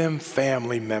 Make them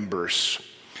family members.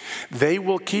 They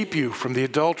will keep you from the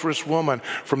adulterous woman,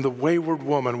 from the wayward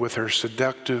woman with her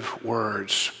seductive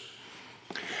words.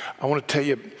 I want to tell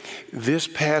you, this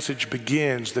passage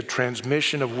begins the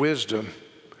transmission of wisdom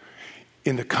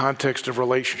in the context of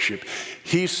relationship.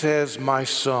 He says, my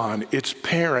son. It's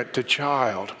parent to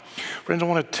child. Friends, I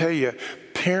want to tell you,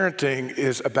 parenting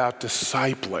is about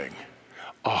discipling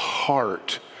a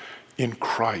heart in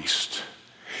Christ.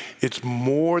 It's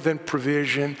more than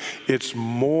provision. It's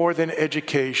more than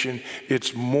education.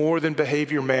 It's more than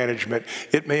behavior management.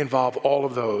 It may involve all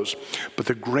of those. But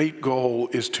the great goal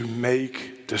is to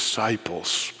make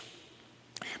disciples.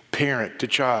 Parent to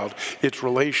child. It's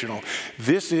relational.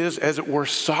 This is, as it were,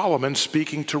 Solomon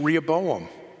speaking to Rehoboam.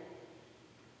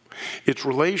 It's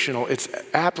relational. It's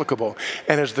applicable.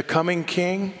 And as the coming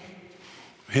king,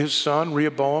 his son,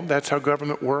 Rehoboam, that's how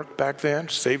government worked back then,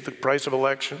 saved the price of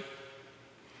election.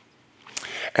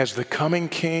 As the coming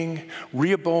king,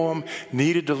 Rehoboam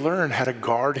needed to learn how to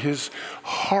guard his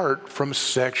heart from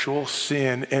sexual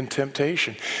sin and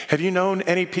temptation. Have you known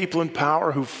any people in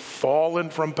power who've fallen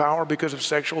from power because of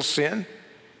sexual sin?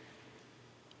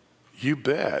 You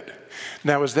bet.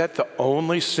 Now, is that the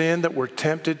only sin that we're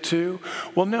tempted to?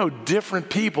 Well, no, different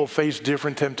people face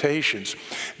different temptations.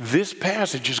 This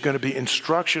passage is going to be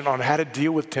instruction on how to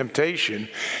deal with temptation,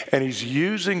 and he's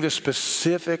using the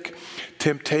specific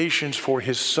temptations for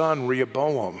his son,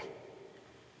 Rehoboam.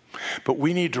 But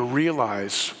we need to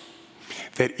realize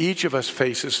that each of us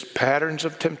faces patterns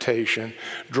of temptation,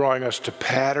 drawing us to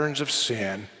patterns of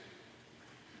sin,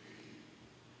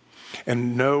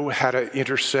 and know how to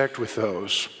intersect with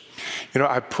those. You know,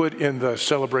 I put in the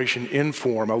Celebration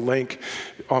Inform a link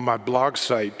on my blog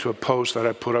site to a post that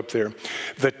I put up there.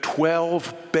 The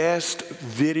 12 best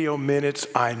video minutes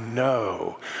I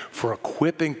know for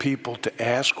equipping people to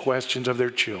ask questions of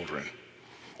their children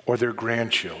or their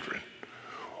grandchildren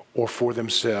or for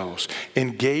themselves.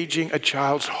 Engaging a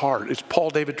child's heart. It's Paul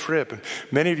David Tripp, and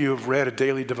many of you have read a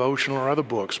daily devotional or other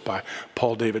books by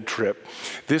Paul David Tripp.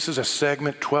 This is a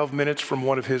segment, 12 minutes from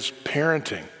one of his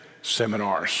parenting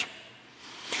seminars.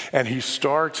 And he's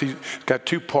got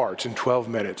 2 parts in 12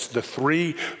 minutes. The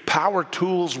 3 power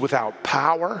tools without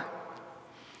power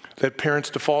that parents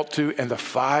default to, and the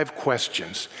 5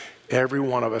 questions every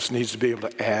one of us needs to be able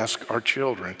to ask our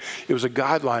children. It was a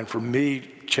guideline for me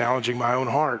challenging my own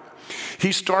heart.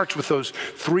 He starts with those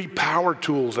 3 power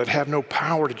tools that have no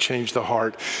power to change the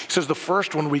heart. He says the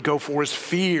first one we go for is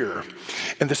fear.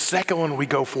 And the second one we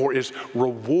go for is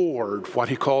reward, what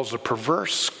he calls the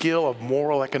perverse skill of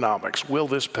moral economics. Will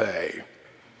this pay?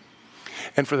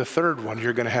 And for the third one,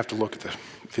 you're going to have to look at the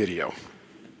video.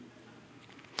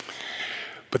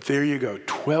 But there you go,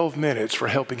 12 minutes for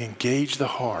helping engage the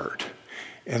heart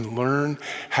and learn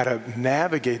how to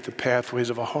navigate the pathways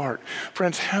of a heart.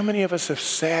 Friends, how many of us have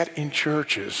sat in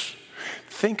churches?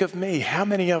 Think of me. How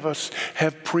many of us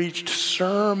have preached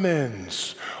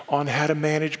sermons on how to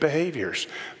manage behaviors?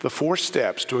 The 4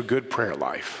 steps to a good prayer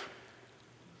life.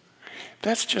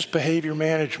 That's just behavior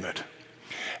management.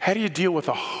 How do you deal with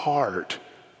a heart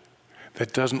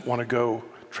that doesn't want to go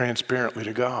transparently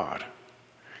to God?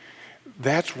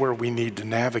 That's where we need to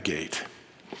navigate.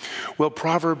 Well,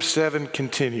 Proverbs 7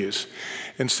 continues.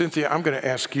 And Cynthia, I'm going to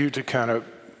ask you to kind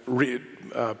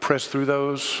of press through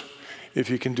those. If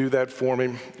you can do that for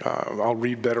me, I'll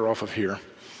read better off of here.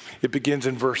 It begins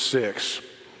in verse 6.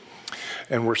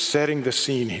 And we're setting the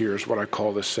scene here is what I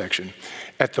call this section.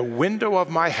 At the window of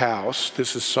my house,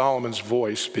 this is Solomon's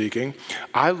voice speaking,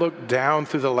 I looked down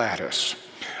through the lattice.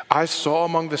 I saw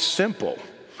among the simple,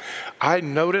 I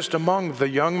noticed among the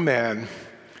young men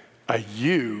a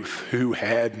youth who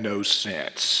had no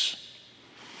sense.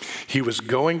 He was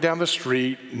going down the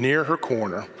street near her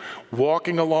corner,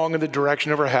 walking along in the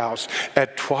direction of her house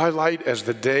at twilight as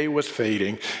the day was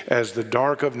fading, as the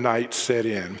dark of night set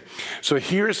in. So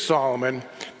here's Solomon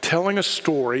telling a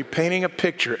story, painting a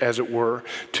picture, as it were,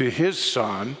 to his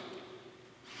son,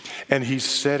 and he's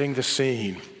setting the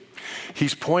scene.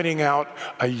 He's pointing out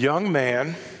a young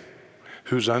man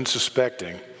who's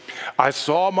unsuspecting. I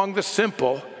saw among the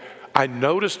simple, I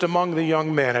noticed among the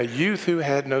young men a youth who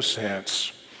had no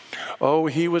sense. Oh,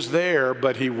 he was there,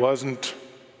 but he wasn't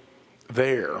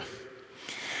there.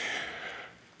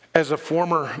 As a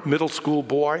former middle school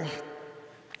boy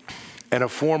and a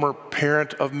former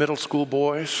parent of middle school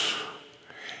boys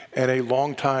and a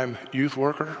longtime youth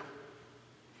worker,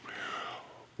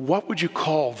 what would you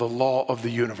call the law of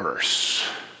the universe?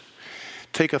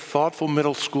 Take a thoughtful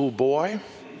middle school boy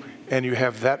and you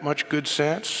have that much good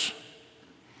sense.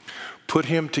 Put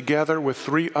him together with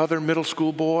 3 other middle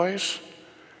school boys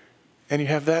and you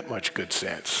have that much good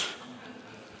sense.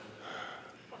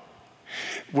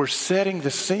 We're setting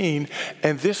the scene,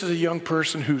 and this is a young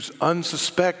person who's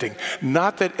unsuspecting.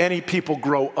 Not that any people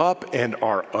grow up and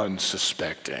are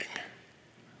unsuspecting.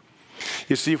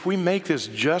 You see, if we make this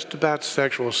just about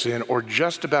sexual sin or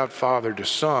just about father to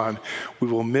son, we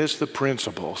will miss the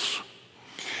principles.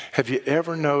 Have you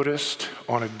ever noticed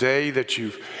on a day that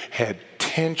you've had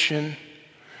tension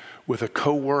with a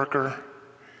coworker,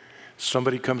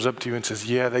 somebody comes up to you and says,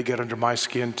 yeah, they get under my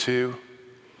skin too?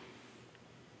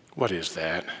 What is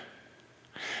that?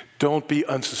 Don't be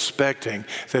unsuspecting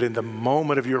that in the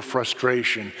moment of your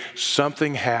frustration,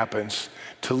 something happens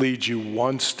to lead you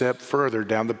one step further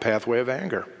down the pathway of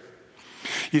anger.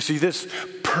 You see, this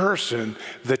person,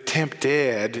 the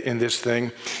tempted in this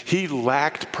thing, he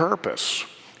lacked purpose.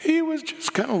 He was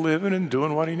just kind of living and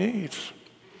doing what he needs.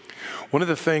 One of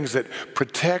the things that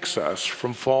protects us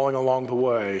from falling along the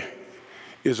way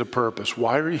is a purpose.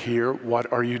 Why are you here?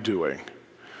 What are you doing?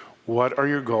 What are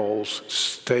your goals?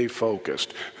 Stay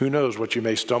focused. Who knows what you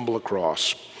may stumble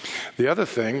across. The other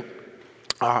thing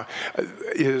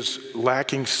is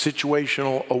lacking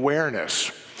situational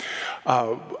awareness.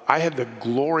 I had the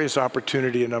glorious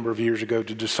opportunity a number of years ago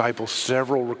to disciple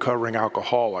several recovering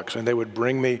alcoholics, and they would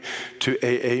bring me to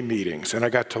AA meetings, and I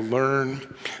got to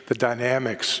learn the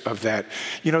dynamics of that.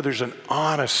 You know, there's an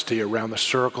honesty around the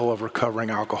circle of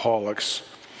recovering alcoholics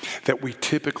that we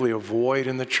typically avoid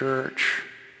in the church.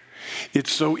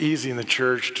 It's so easy in the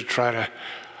church to try to,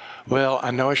 well,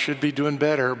 I know I should be doing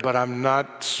better, but I'm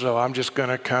not, so I'm just going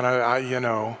to kind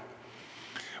of,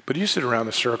 But you sit around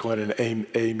the circle at an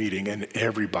AA meeting and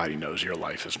everybody knows your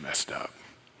life is messed up.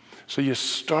 So you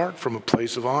start from a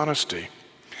place of honesty.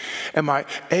 And my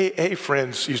AA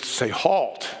friends used to say,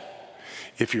 halt.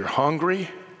 If you're hungry,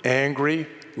 angry,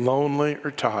 lonely,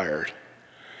 or tired,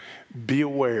 be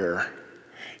aware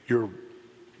you're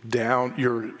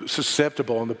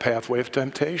susceptible on the pathway of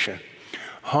temptation.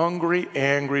 Hungry,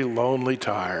 angry, lonely,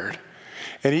 tired.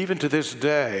 And even to this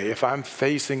day, if I'm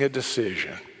facing a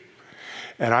decision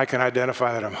and I can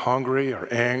identify that I'm hungry or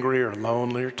angry or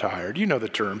lonely or tired, you know the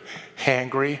term,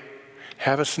 hangry,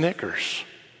 have a Snickers.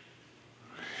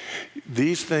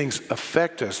 These things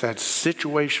affect us, that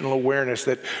situational awareness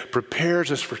that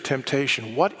prepares us for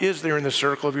temptation. What is there in the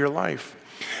circle of your life?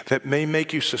 that may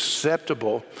make you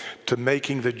susceptible to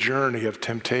making the journey of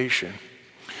temptation.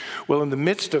 Well, in the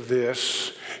midst of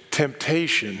this,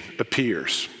 temptation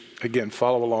appears. Again,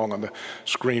 follow along on the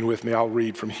screen with me. I'll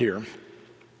read from here.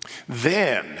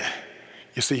 Then,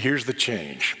 you see, here's the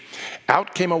change.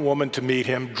 Out came a woman to meet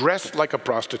him, dressed like a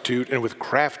prostitute and with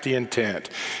crafty intent.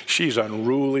 She's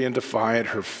unruly and defiant.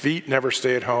 Her feet never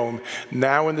stay at home.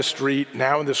 Now in the street,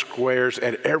 now in the squares,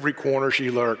 at every corner she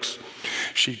lurks.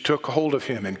 She took hold of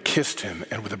him and kissed him,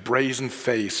 and with a brazen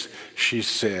face she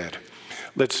said,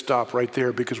 let's stop right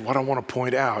there, because what I want to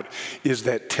point out is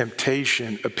that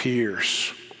temptation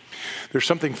appears. There's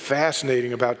something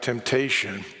fascinating about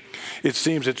temptation. It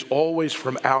seems it's always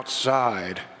from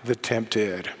outside the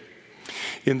tempted.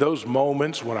 In those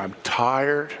moments when I'm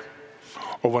tired,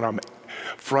 or when I'm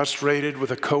frustrated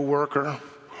with a coworker,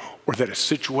 or that a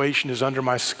situation is under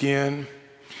my skin,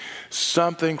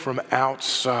 something from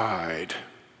outside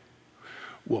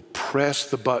will press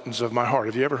the buttons of my heart.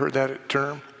 Have you ever heard that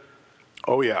term?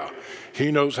 Oh yeah,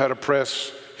 he knows how to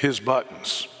press his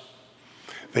buttons.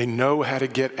 They know how to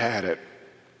get at it.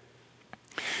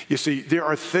 You see, there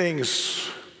are things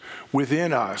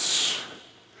within us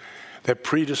that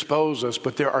predispose us,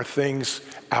 but there are things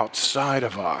outside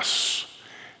of us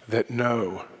that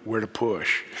know where to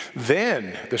push.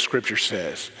 Then, the scripture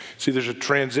says, see, there's a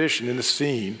transition in the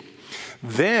scene.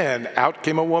 Then out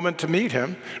came a woman to meet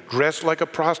him, dressed like a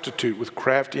prostitute with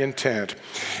crafty intent.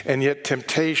 And yet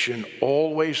temptation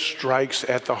always strikes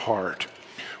at the heart.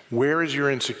 Where is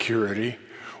your insecurity?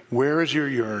 Where is your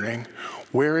yearning?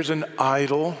 Where is an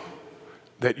idol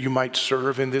that you might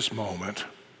serve in this moment?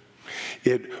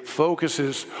 It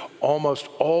focuses almost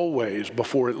always,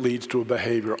 before it leads to a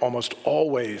behavior, almost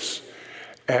always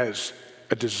as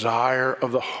a desire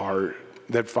of the heart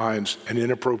that finds an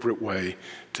inappropriate way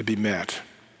to be met.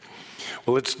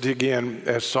 Well, let's dig in,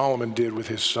 as Solomon did with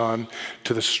his son,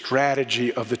 to the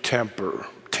strategy of the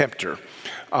tempter.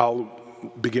 I'll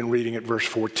begin reading at verse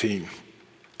 14.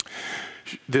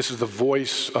 This is the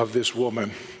voice of this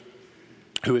woman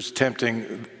who is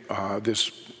tempting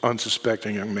this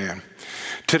unsuspecting young man.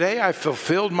 Today I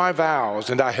fulfilled my vows,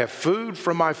 and I have food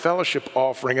from my fellowship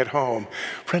offering at home.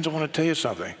 Friends, I want to tell you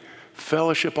something.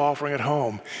 Fellowship offering at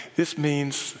home. This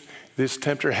means this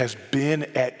tempter has been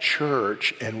at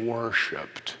church and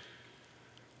worshiped.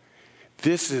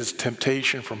 This is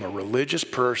temptation from a religious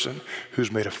person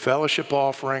who's made a fellowship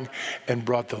offering and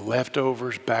brought the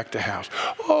leftovers back to house.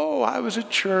 Oh, I was at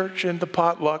church and the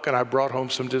potluck and I brought home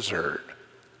some dessert.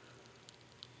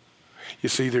 You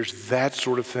see, there's that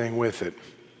sort of thing with it.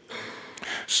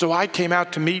 So I came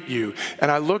out to meet you,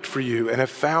 and I looked for you and have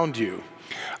found you.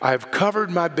 I have covered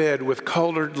my bed with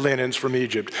colored linens from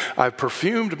Egypt. I've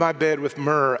perfumed my bed with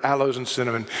myrrh, aloes, and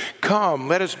cinnamon. Come,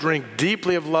 let us drink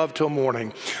deeply of love till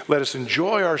morning. Let us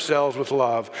enjoy ourselves with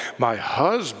love. My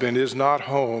husband is not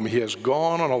home. He has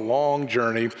gone on a long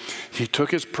journey. He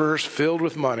took his purse filled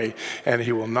with money, and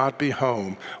he will not be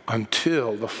home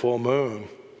until the full moon.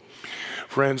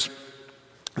 Friends,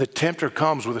 the tempter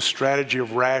comes with a strategy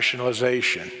of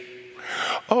rationalization.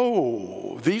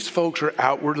 Oh, these folks are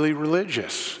outwardly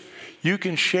religious. You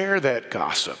can share that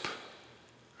gossip.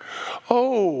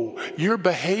 Oh, you're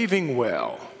behaving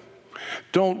well.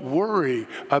 Don't worry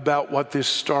about what this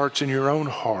starts in your own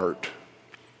heart.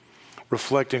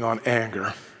 Reflecting on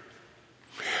anger.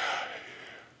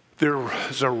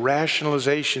 There's a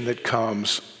rationalization that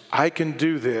comes. I can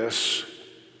do this.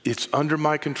 It's under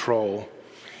my control.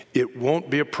 It won't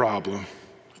be a problem.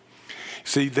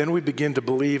 See, then we begin to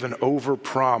believe an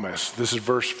overpromise. This is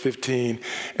verse 15,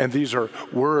 and these are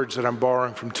words that I'm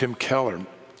borrowing from Tim Keller,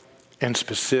 and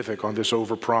specific on this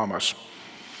overpromise.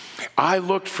 I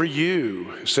looked for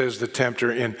you, says the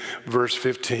tempter in verse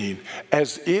 15,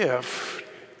 as if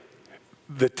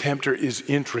the tempter is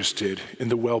interested in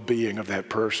the well-being of that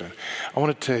person. I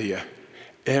want to tell you,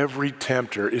 every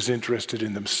tempter is interested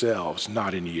in themselves,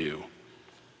 not in you.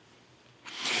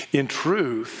 In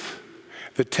truth,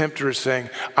 the tempter is saying,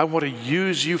 I want to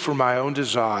use you for my own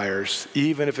desires,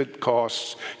 even if it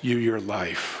costs you your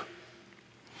life.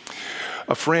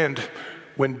 A friend,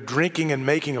 when drinking and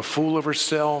making a fool of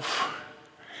herself,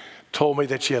 told me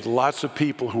that she had lots of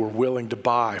people who were willing to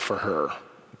buy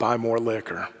more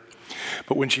liquor.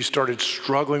 But when she started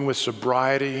struggling with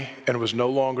sobriety and was no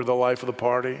longer the life of the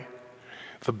party,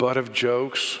 the butt of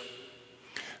jokes,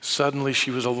 suddenly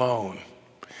she was alone.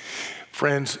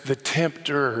 Friends, the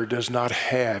tempter does not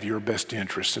have your best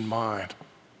interest in mind.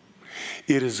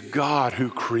 It is God who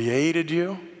created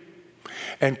you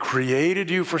and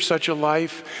created you for such a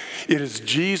life. It is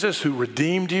Jesus who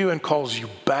redeemed you and calls you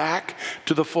back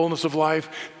to the fullness of life.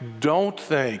 Don't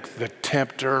think the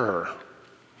tempter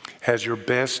has your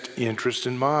best interest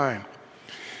in mind.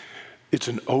 It's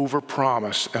an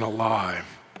overpromise and a lie.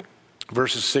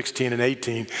 Verses 16 and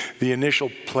 18, the initial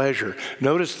pleasure.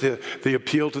 Notice the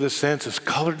appeal to the senses,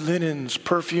 colored linens,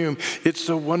 perfume. It's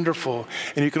so wonderful.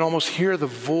 And you can almost hear the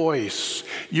voice.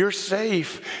 You're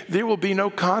safe. There will be no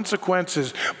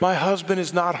consequences. My husband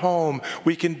is not home.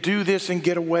 We can do this and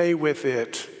get away with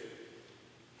it.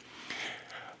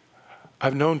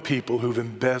 I've known people who've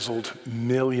embezzled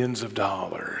millions of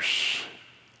dollars.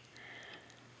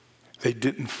 They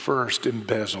didn't first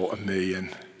embezzle $1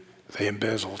 million. They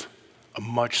embezzled a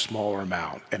much smaller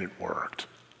amount, and it worked.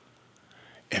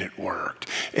 And it worked,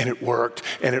 and it worked,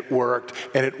 and it worked,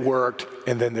 and it worked,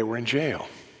 and then they were in jail.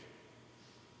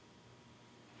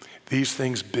 These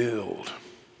things build.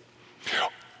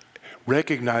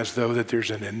 Recognize, though, that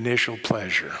there's an initial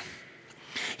pleasure.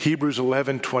 Hebrews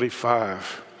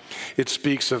 11:25. It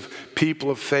speaks of people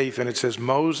of faith, and it says,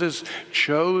 Moses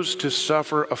chose to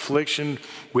suffer affliction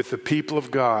with the people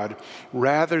of God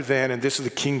rather than, and this is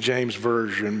the King James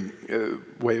Version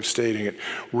way of stating it,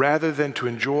 rather than to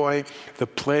enjoy the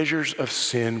pleasures of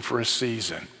sin for a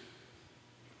season.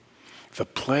 The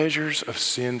pleasures of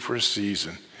sin for a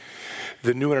season.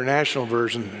 The New International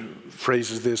Version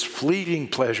phrases this, fleeting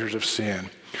pleasures of sin.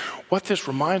 What this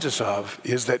reminds us of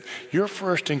is that your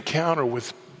first encounter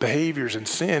with behaviors and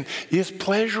sin is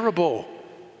pleasurable.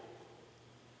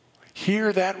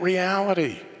 Hear that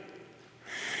reality.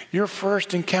 Your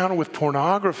first encounter with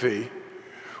pornography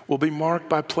will be marked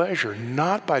by pleasure,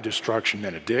 not by destruction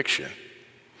and addiction.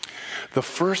 The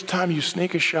first time you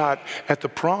sneak a shot at the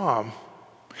prom,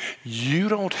 you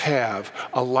don't have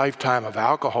a lifetime of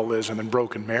alcoholism and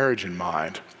broken marriage in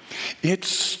mind. It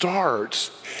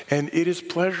starts and it is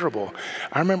pleasurable.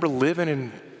 I remember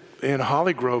living in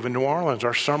Holly Grove in New Orleans,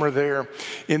 our summer there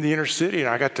in the inner city, and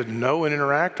I got to know and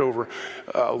interact over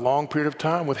a long period of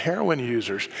time with heroin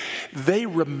users. They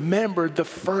remembered the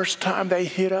first time they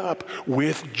hit up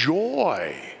with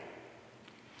joy.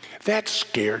 That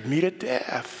scared me to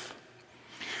death.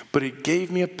 But it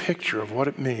gave me a picture of what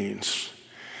it means.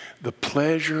 The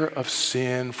pleasure of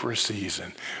sin for a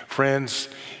season. Friends,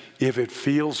 if it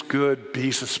feels good,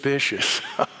 be suspicious.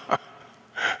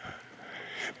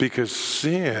 Because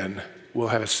sin will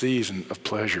have a season of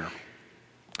pleasure.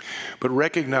 But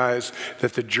recognize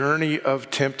that the journey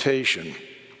of temptation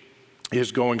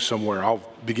is going somewhere. I'll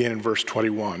begin in verse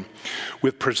 21.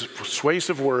 With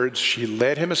persuasive words, she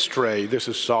led him astray. This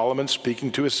is Solomon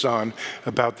speaking to his son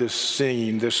about this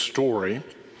scene, this story.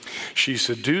 She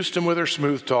seduced him with her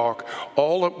smooth talk.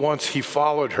 All at once he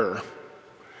followed her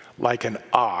like an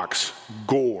ox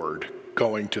gored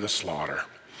going to the slaughter.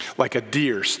 Like a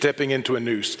deer stepping into a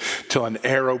noose till an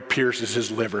arrow pierces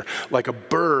his liver. Like a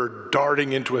bird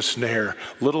darting into a snare,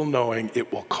 little knowing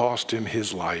it will cost him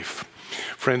his life.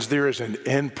 Friends, there is an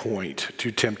end point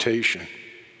to temptation,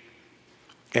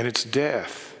 and it's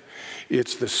death.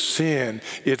 It's the sin,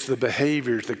 it's the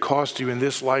behaviors that cost you in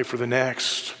this life or the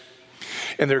next.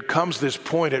 And there comes this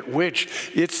point at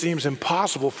which it seems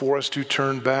impossible for us to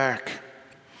turn back.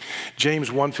 James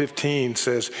 1:15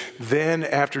 says, then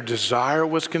after desire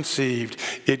was conceived,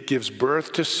 it gives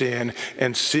birth to sin,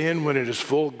 and sin, when it is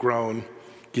full grown,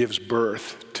 gives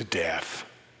birth to death.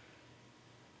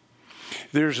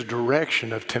 There's a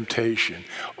direction of temptation.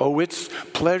 Oh, it's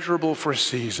pleasurable for a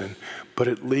season, but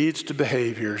it leads to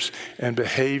behaviors, and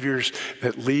behaviors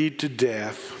that lead to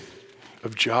death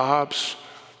of jobs,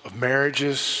 of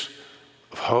marriages,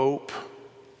 of hope.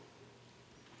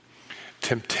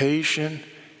 Temptation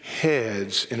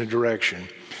heads in a direction.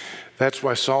 That's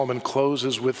why Solomon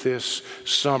closes with this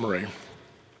summary.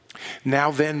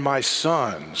 Now then, my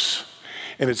sons.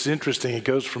 And it's interesting, it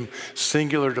goes from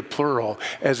singular to plural,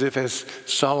 as if as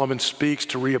Solomon speaks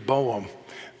to Rehoboam,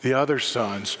 the other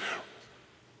sons.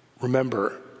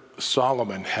 Remember,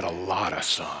 Solomon had a lot of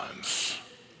sons.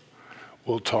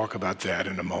 We'll talk about that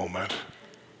in a moment.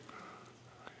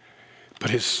 But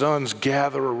his sons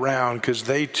gather around because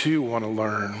they too want to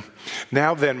learn.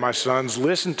 Now then, my sons,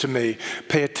 listen to me.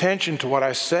 Pay attention to what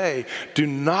I say. Do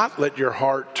not let your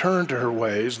heart turn to her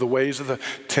ways, the ways of the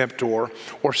tempter,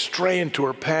 or stray into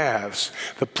her paths,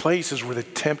 the places where the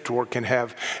tempter can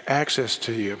have access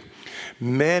to you.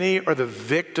 Many are the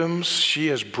victims she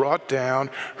has brought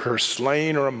down. Her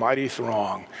slain are a mighty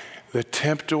throng. The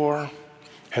tempter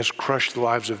has crushed the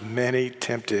lives of many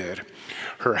tempted.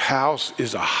 Her house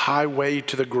is a highway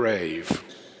to the grave,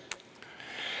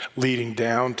 leading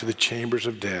down to the chambers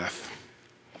of death.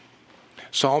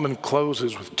 Solomon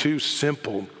closes with two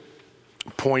simple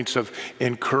points of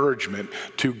encouragement,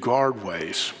 two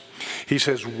guardways. He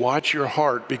says, watch your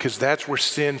heart, because that's where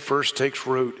sin first takes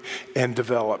root and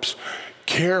develops.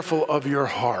 careful of your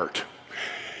heart.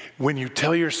 When you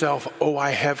tell yourself, oh,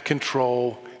 I have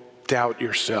control, doubt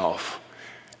yourself.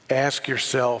 Ask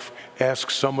yourself, ask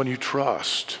someone you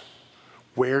trust,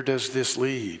 where does this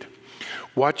lead?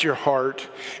 Watch your heart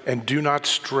and do not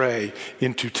stray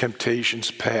into temptation's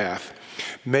path.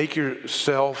 Make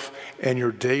yourself and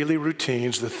your daily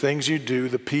routines, the things you do,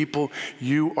 the people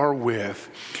you are with,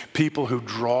 people who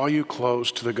draw you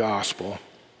close to the gospel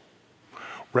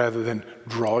rather than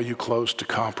draw you close to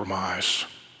compromise.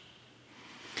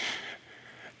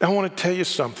 Now, I want to tell you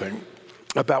something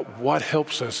about what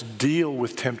helps us deal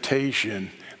with temptation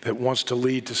that wants to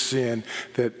lead to sin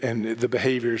and the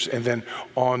behaviors and then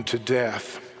on to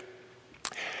death.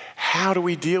 How do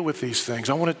we deal with these things?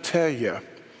 I want to tell you,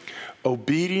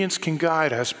 obedience can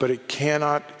guide us, but it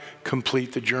cannot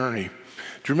complete the journey.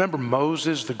 Do you remember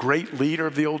Moses, the great leader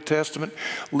of the Old Testament,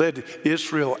 led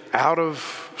Israel out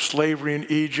of slavery in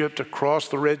Egypt, across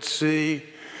the Red Sea,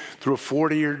 through a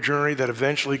 40-year journey that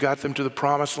eventually got them to the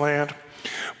Promised Land?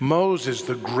 Moses,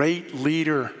 the great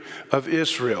leader of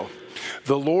Israel,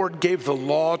 the Lord gave the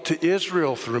law to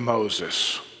Israel through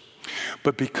Moses.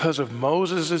 But because of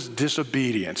Moses'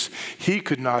 disobedience, he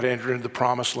could not enter into the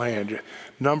Promised Land.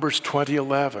 Numbers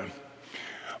 20:11.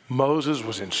 Moses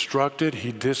was instructed,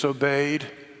 he disobeyed,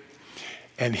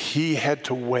 and he had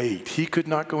to wait. He could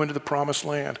not go into the Promised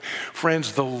Land.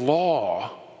 Friends, the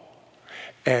law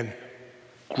and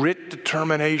grit,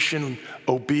 determination,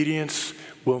 obedience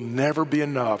will never be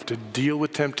enough to deal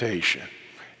with temptation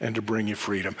and to bring you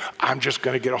freedom. I'm just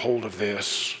going to get a hold of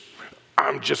this.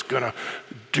 I'm just going to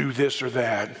do this or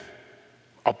that.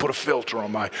 I'll put a filter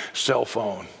on my cell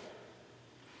phone.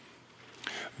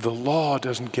 The law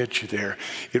doesn't get you there.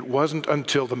 It wasn't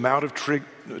until the Mount of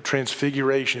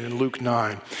Transfiguration in Luke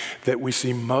 9 that we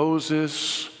see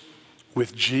Moses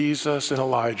with Jesus and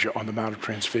Elijah on the Mount of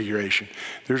Transfiguration.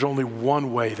 There's only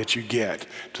one way that you get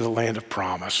to the land of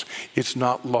promise. It's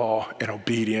not law and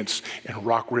obedience and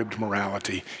rock-ribbed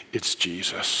morality. It's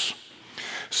Jesus.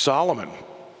 Solomon,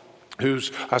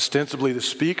 who's ostensibly the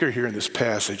speaker here in this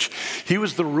passage, he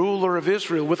was the ruler of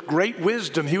Israel with great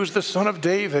wisdom. He was the son of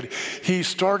David. He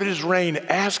started his reign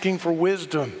asking for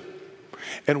wisdom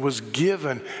and was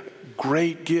given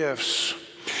great gifts.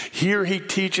 Here he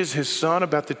teaches his son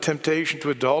about the temptation to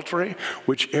adultery,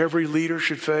 which every leader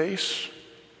should face.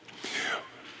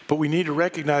 But we need to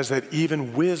recognize that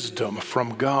even wisdom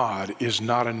from God is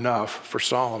not enough for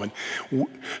Solomon.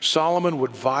 Solomon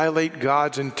would violate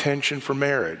God's intention for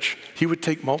marriage. He would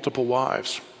take multiple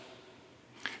wives.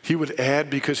 He would add,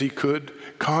 because he could,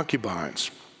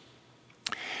 concubines.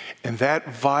 And that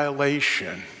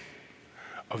violation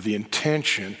of the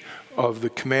intention of the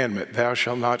commandment, thou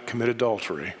shalt not commit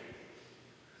adultery,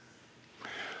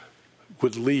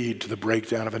 would lead to the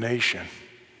breakdown of a nation.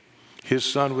 His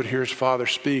son would hear his father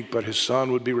speak, but his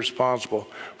son would be responsible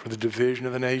for the division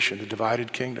of the nation, the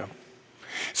divided kingdom.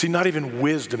 See, not even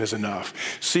wisdom is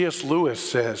enough. C.S. Lewis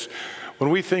says,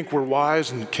 when we think we're wise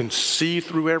and can see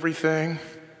through everything,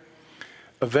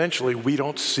 eventually we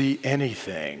don't see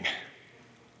anything.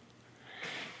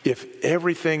 If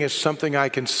everything is something I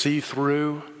can see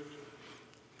through,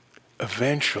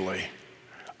 eventually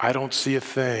I don't see a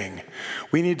thing.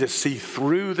 We need to see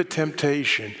through the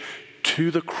temptation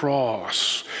to the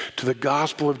cross, to the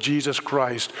gospel of Jesus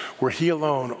Christ, where he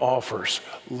alone offers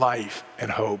life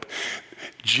and hope.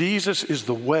 Jesus is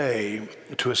the way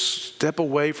to step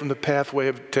away from the pathway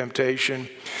of temptation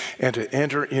and to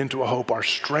enter into a hope. Our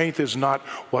strength is not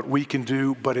what we can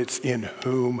do, but it's in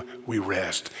whom we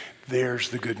rest. There's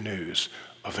the good news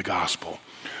of the gospel.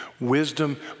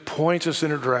 Wisdom points us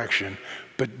in a direction,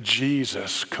 but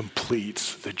Jesus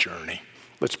completes the journey.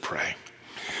 Let's pray.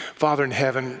 Father in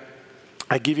heaven,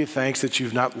 I give you thanks that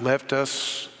you've not left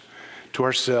us to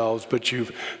ourselves, but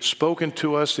you've spoken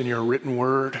to us in your written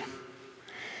word.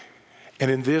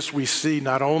 And in this we see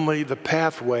not only the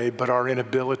pathway, but our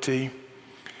inability.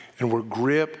 And we're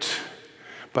gripped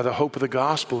by the hope of the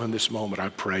gospel in this moment, I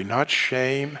pray. Not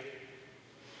shame,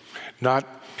 not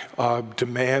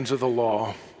demands of the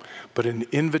law, but an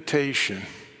invitation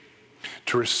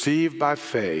to receive by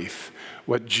faith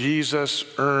what Jesus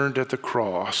earned at the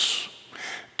cross,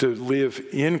 to live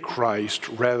in Christ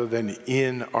rather than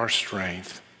in our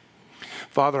strength.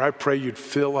 Father, I pray you'd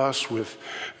fill us with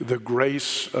the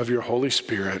grace of your Holy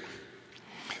Spirit,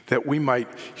 that we might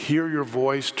hear your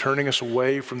voice turning us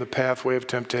away from the pathway of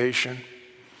temptation,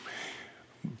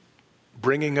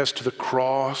 bringing us to the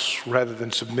cross rather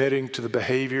than submitting to the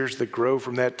behaviors that grow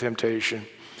from that temptation,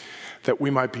 that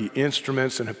we might be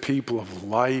instruments and a people of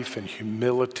life and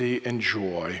humility and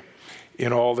joy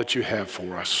in all that you have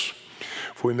for us.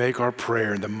 For we make our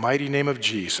prayer in the mighty name of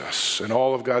Jesus, and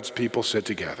all of God's people said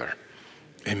together,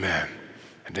 amen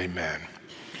and amen.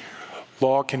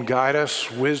 Law can guide us,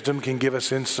 wisdom can give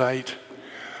us insight,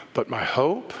 but my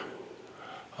hope,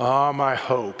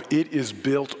 it is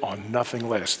built on nothing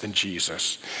less than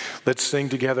Jesus. Let's sing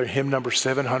together hymn number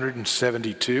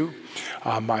 772,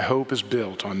 My Hope is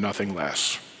Built on Nothing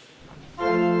Less.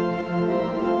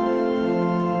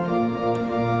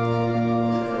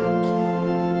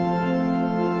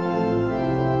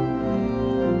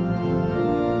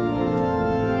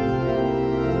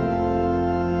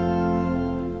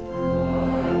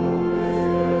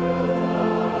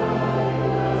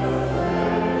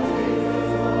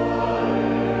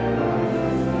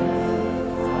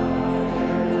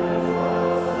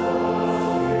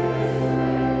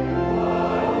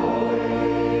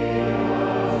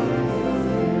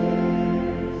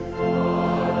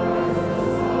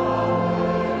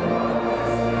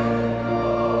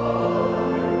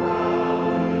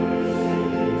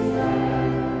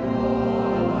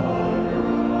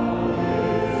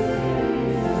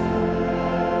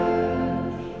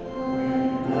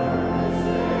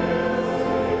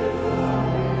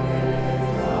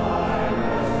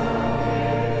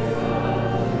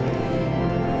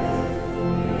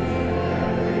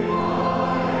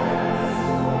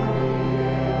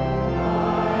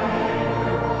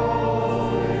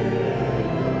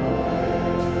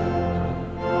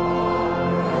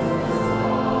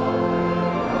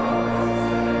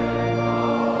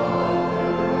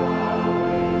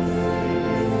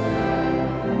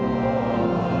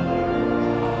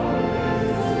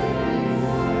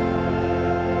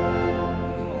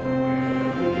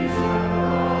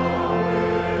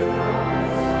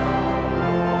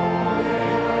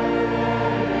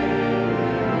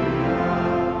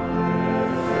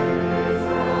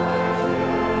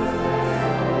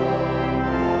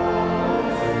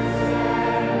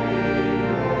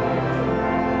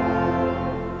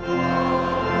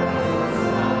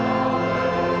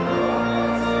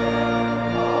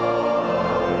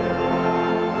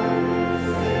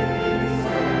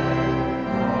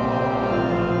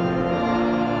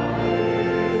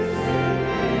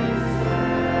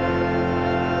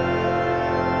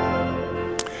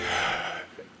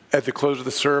 At the close of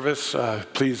the service,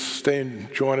 please stay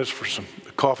and join us for some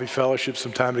coffee fellowship,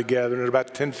 some time together. And at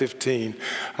about 10:15,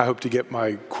 I hope to get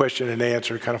my question and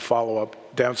answer kind of follow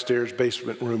up downstairs,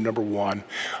 basement room number 1.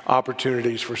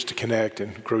 Opportunities for us to connect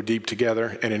and grow deep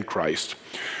together and in Christ.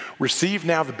 Receive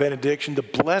now the benediction, the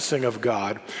blessing of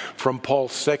God from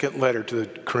Paul's second letter to the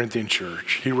Corinthian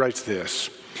church. He writes this: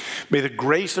 May the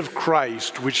grace of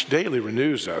Christ, which daily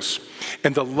renews us,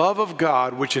 and the love of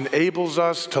God, which enables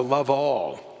us to love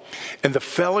all, and the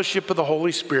fellowship of the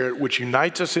Holy Spirit, which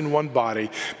unites us in one body,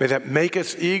 may that make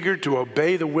us eager to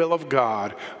obey the will of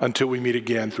God until we meet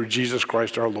again through Jesus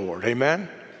Christ our Lord. Amen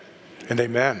and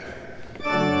amen.